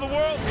 end of the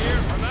world here,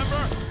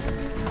 remember?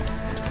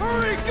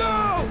 Hurry,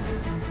 go!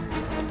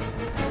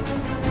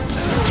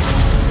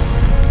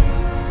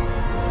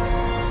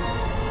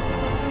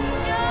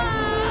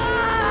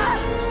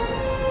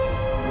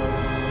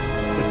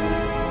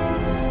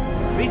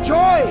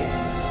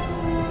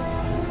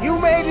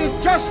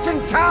 just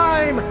in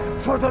time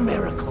for the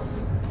miracle.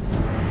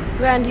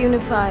 Grand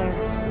Unifier,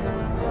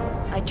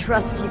 I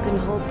trust you can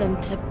hold them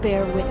to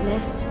bear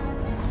witness.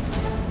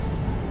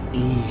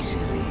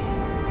 Easily.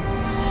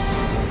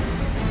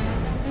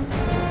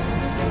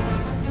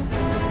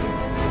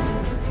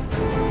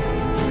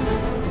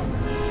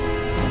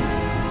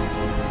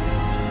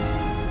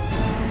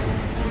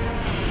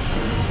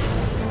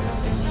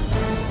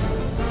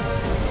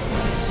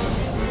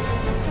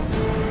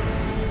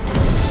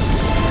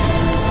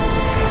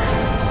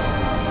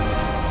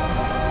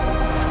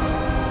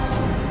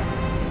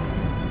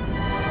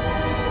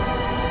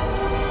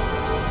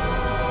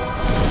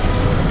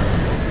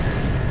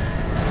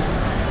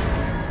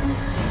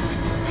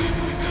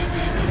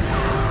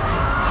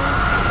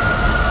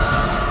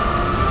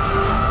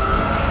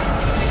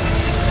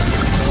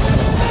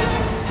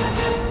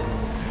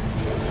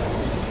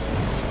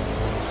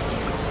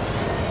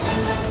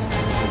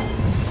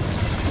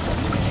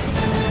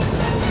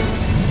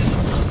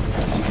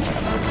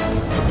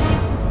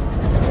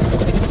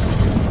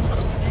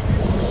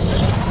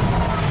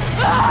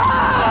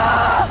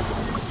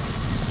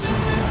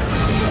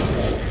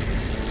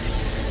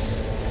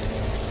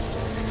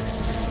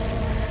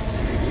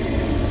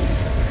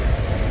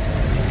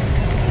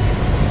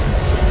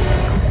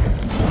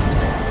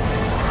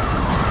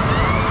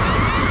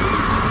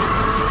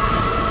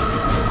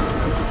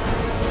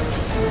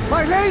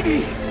 My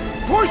lady,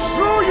 push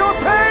through your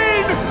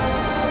pain!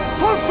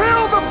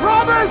 Fulfill the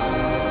promise!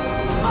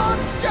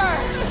 Monster!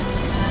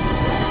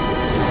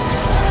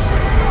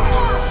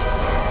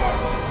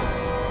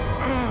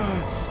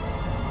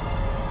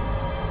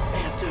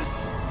 Mantis.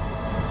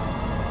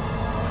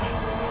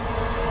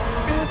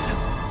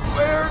 Mantis,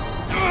 where?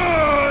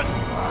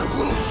 I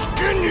will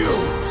skin you!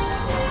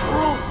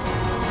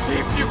 See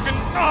if you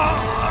can.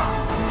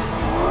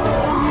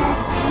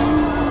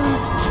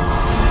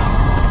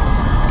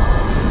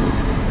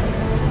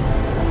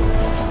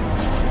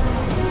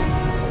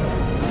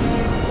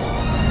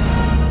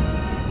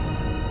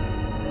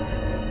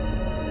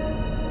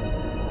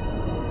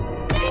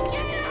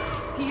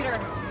 Peter!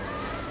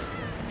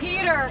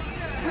 Peter!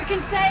 We can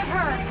save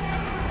her!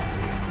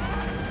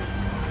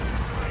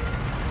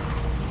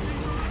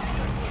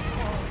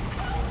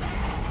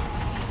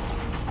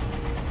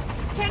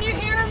 Can you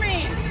hear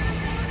me?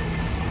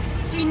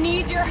 She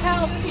needs your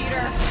help,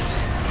 Peter!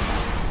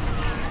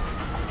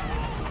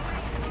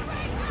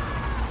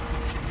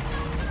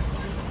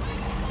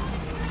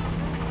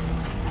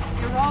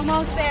 You're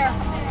almost there.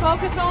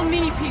 Focus on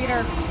me,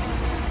 Peter.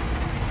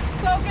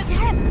 Focus.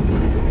 Dad!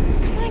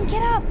 Come on,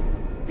 get up!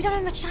 We don't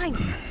have much time.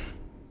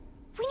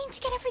 We need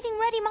to get everything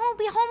ready. Mom will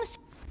be home soon.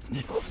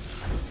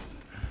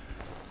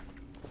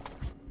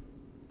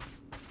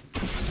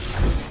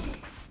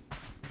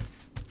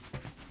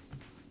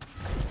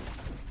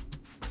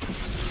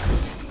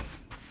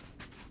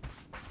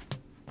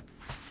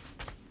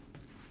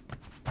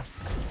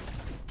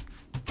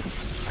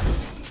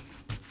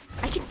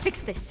 I can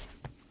fix this.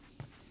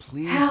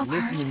 Please Help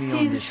listen her to to me see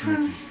on the this,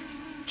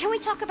 truth. Can we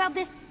talk about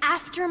this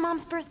after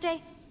Mom's birthday?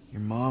 Nikki.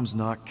 Your mom's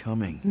not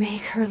coming.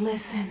 Make her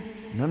listen.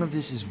 None of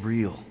this is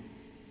real.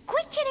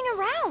 Quit kidding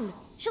around.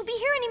 She'll be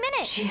here any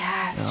minute. She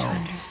has to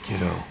understand.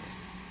 Ditto.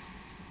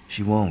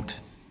 She won't.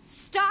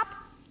 Stop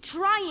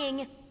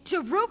trying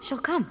to root. She'll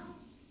come.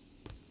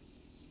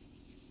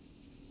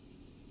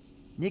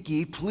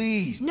 Nikki,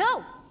 please.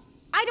 No!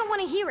 I don't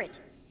want to hear it.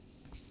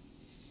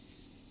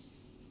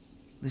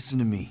 Listen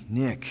to me,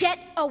 Nick. Get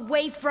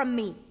away from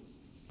me.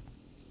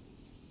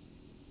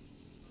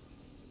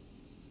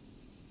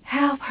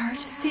 Help her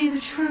to see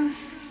the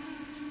truth.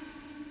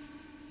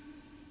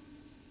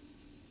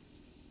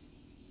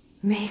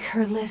 Make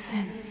her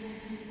listen.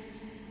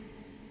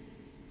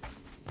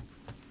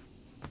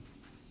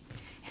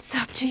 It's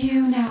up to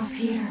you now,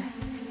 Peter.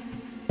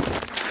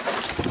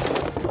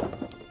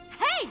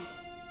 Hey!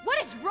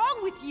 What is wrong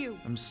with you?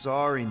 I'm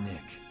sorry,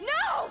 Nick.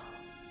 No!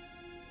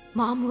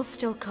 Mom will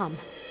still come.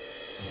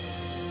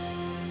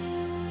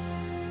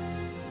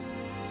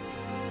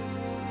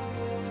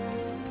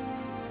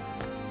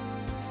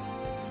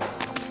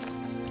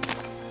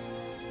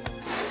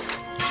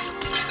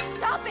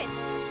 Stop it!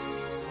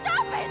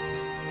 Stop it!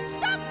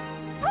 Stop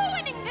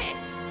ruining this!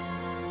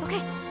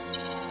 Okay,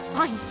 it's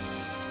fine.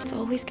 It's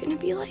always gonna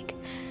be like...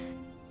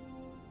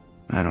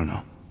 I don't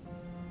know.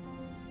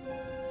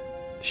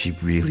 She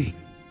really...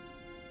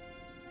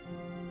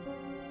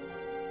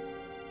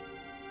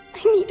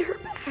 I need her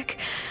back.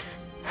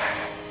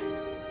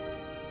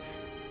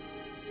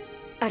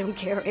 I don't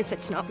care if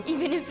it's not,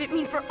 even if it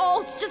means for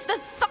all, it's just the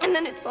thought, and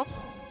then it's all...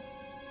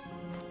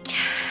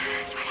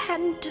 If I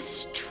hadn't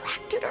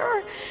distracted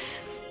her,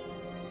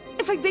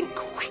 if I'd been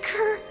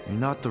quicker... You're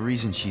not the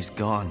reason she's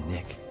gone,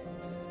 Nick.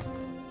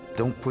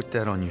 Don't put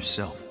that on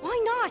yourself. Why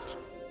not?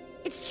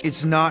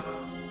 It's not...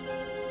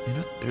 You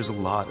know, there's a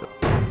lot of...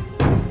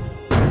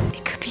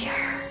 It could be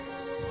her.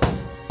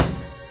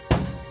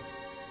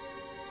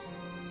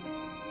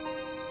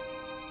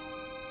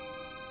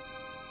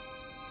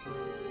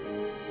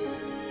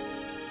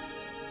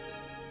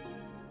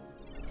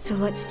 So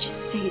let's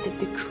just say that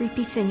the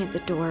creepy thing at the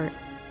door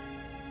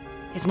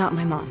is not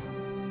my mom.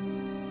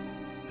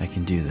 I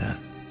can do that.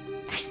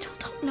 I still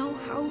don't know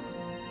how.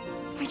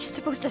 Am I just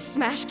supposed to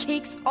smash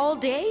cakes all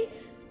day?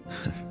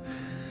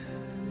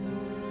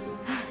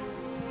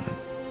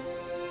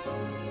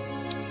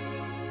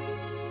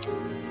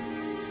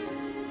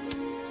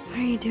 What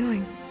are you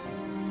doing?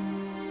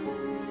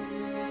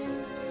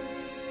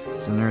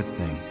 It's an Earth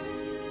thing.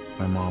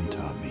 My mom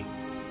taught me.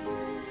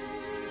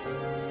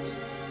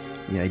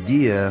 The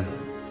idea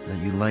is that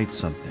you light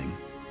something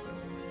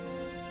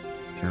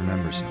to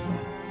remember someone.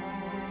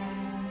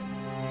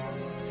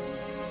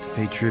 To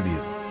pay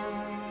tribute.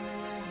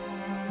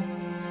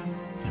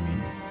 I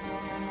mean,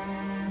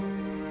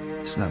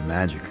 it's not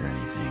magic or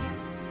anything.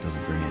 It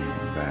doesn't bring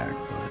anyone back,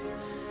 but...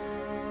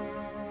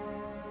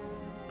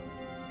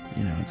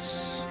 you know,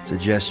 it's a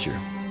gesture.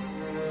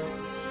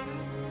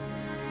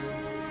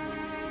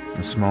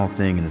 A small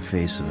thing in the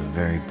face of a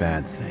very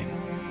bad thing.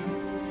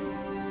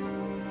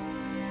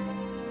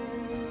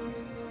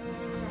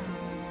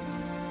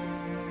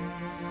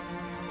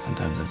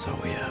 Sometimes that's all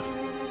we have.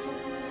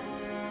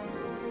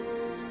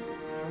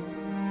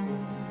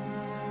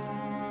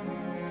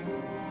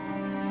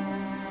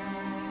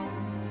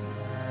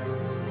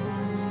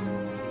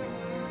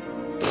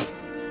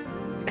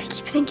 I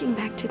keep thinking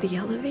back to the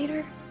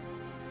elevator.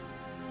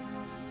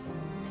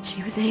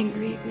 She was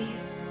angry at me.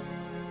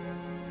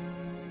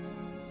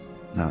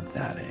 Not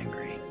that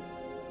angry.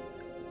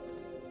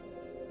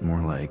 More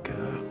like,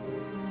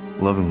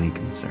 lovingly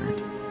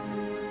concerned.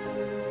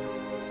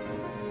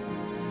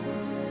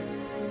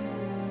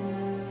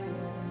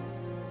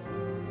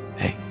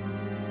 Hey.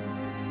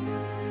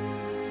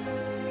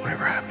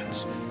 Whatever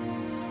happens,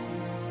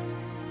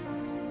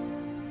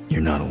 you're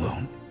not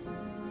alone.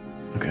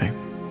 Okay?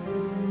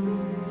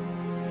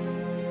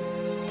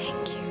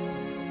 Thank you.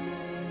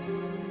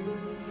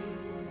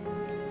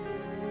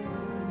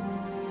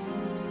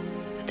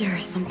 But there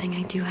is something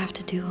I do have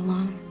to do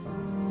alone.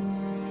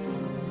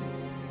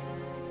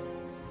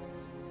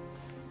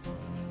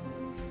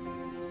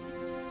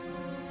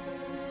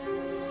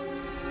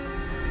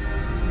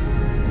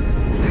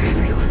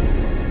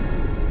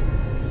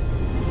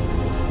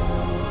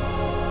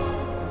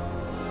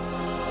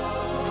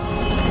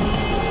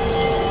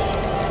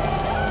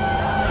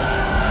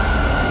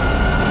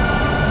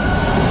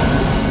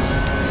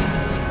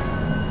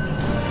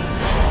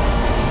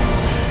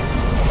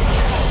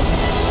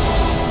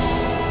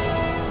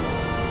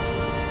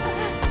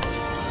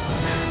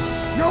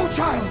 No,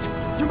 child!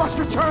 You must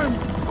return!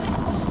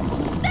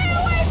 Stay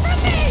away from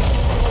me!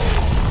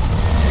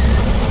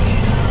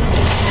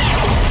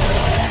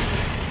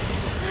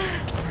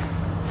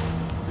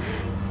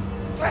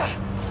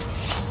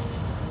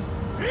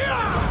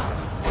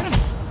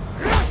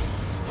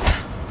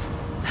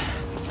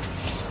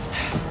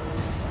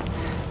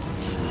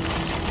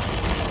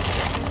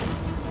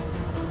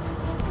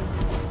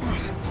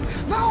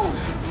 No!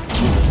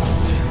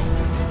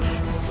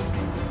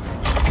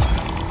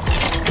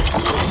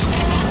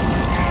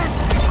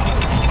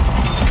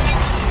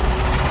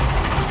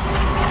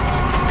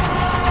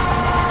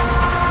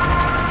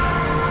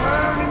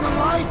 Burn in the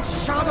light,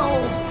 Shadow!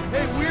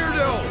 Hey,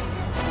 weirdo!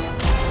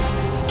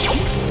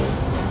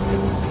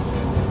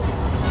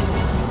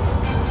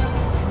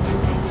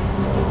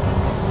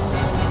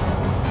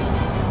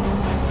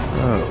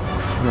 Oh,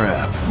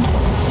 crap.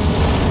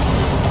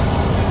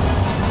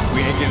 We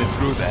ain't getting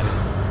through that.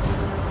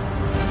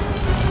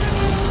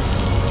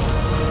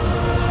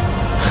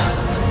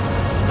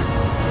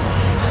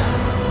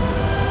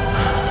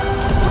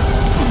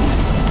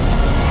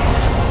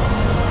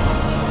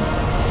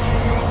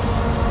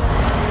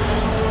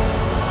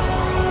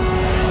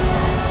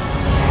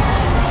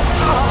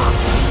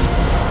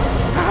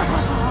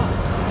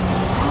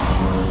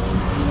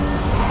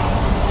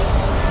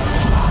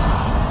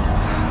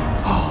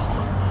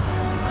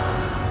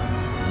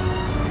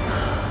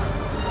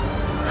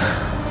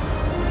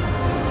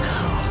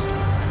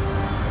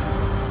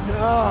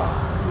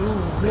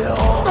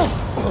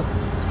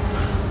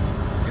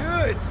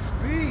 Good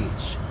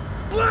speech!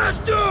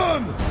 Blast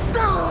him!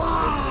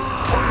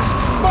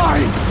 My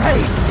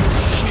faith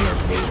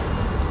shield me!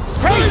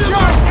 Face your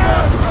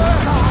hand!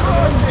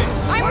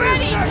 I'm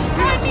ready! Just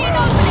find me an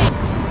opening!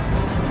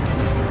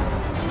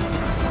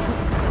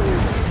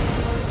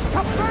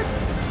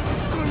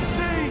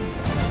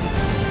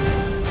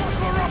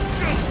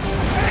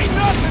 Ain't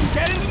nothing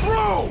getting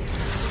through!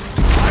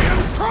 I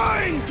am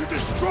trying to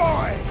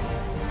destroy!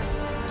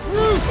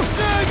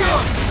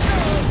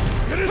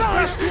 It is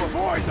best to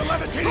avoid the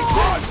levitating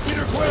pods,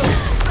 Peter Quill!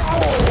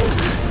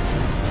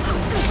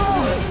 It's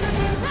over!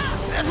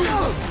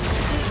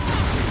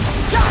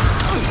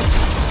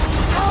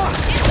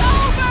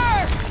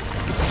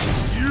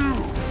 You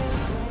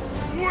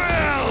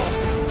will!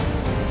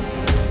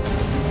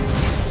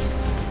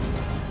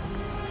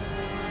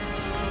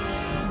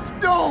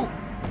 No!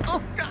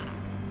 Oh,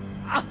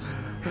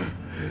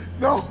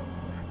 no!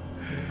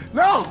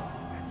 No!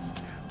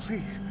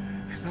 Please,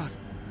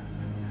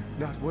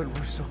 not when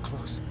we're so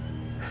close.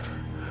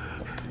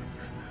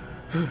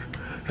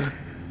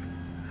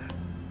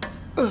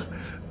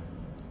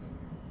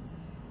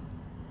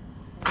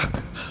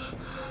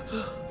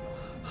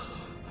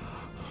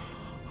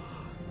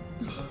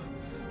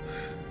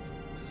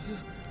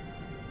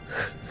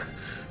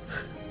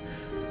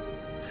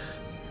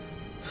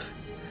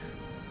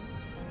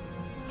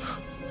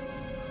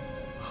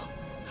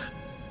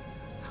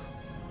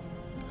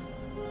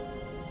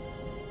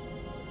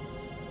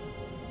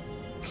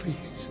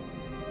 Please.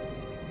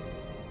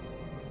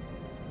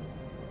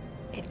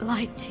 It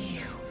lied to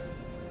you.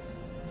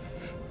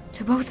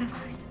 To both of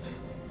us.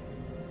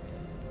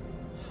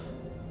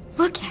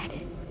 Look at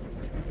it.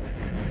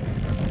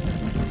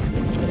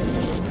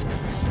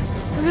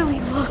 Really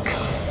look.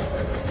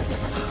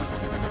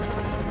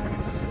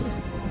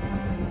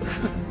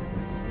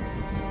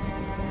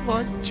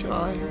 My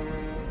child.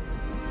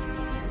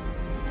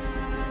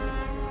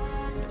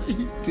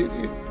 He did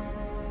it.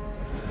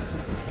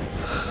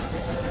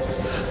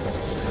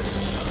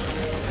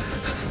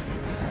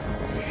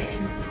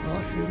 You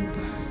brought him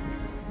back.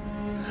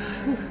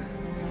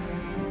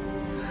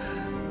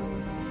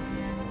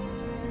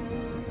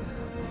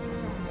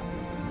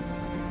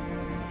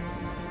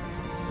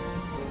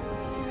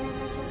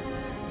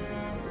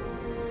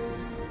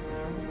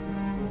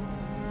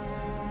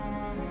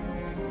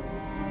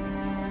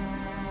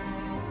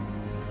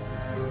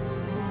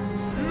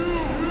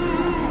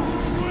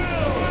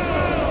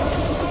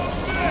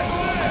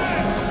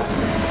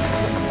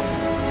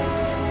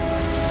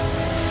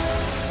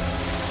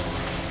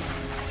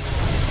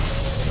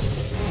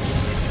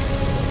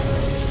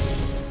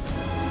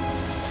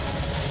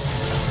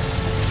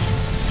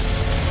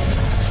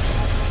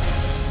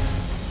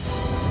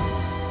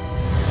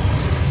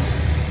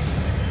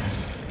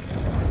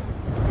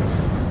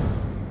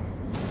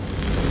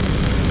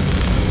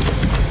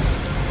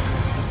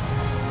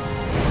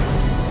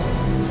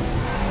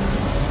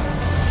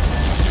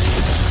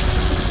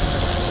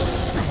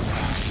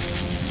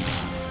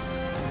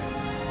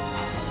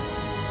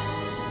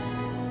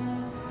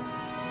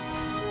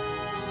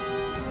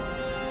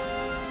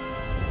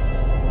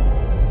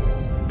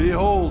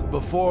 Behold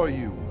before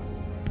you,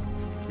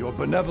 your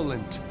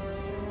benevolent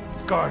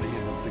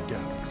guardian of the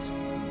galaxy.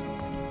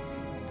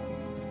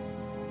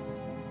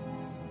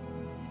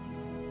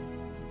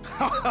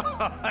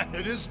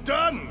 It is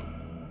done!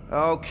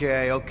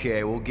 Okay,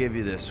 we'll give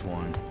you this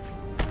one.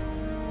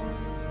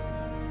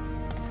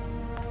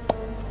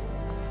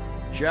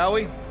 Shall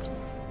we?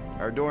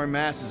 Our dorm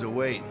masses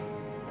await.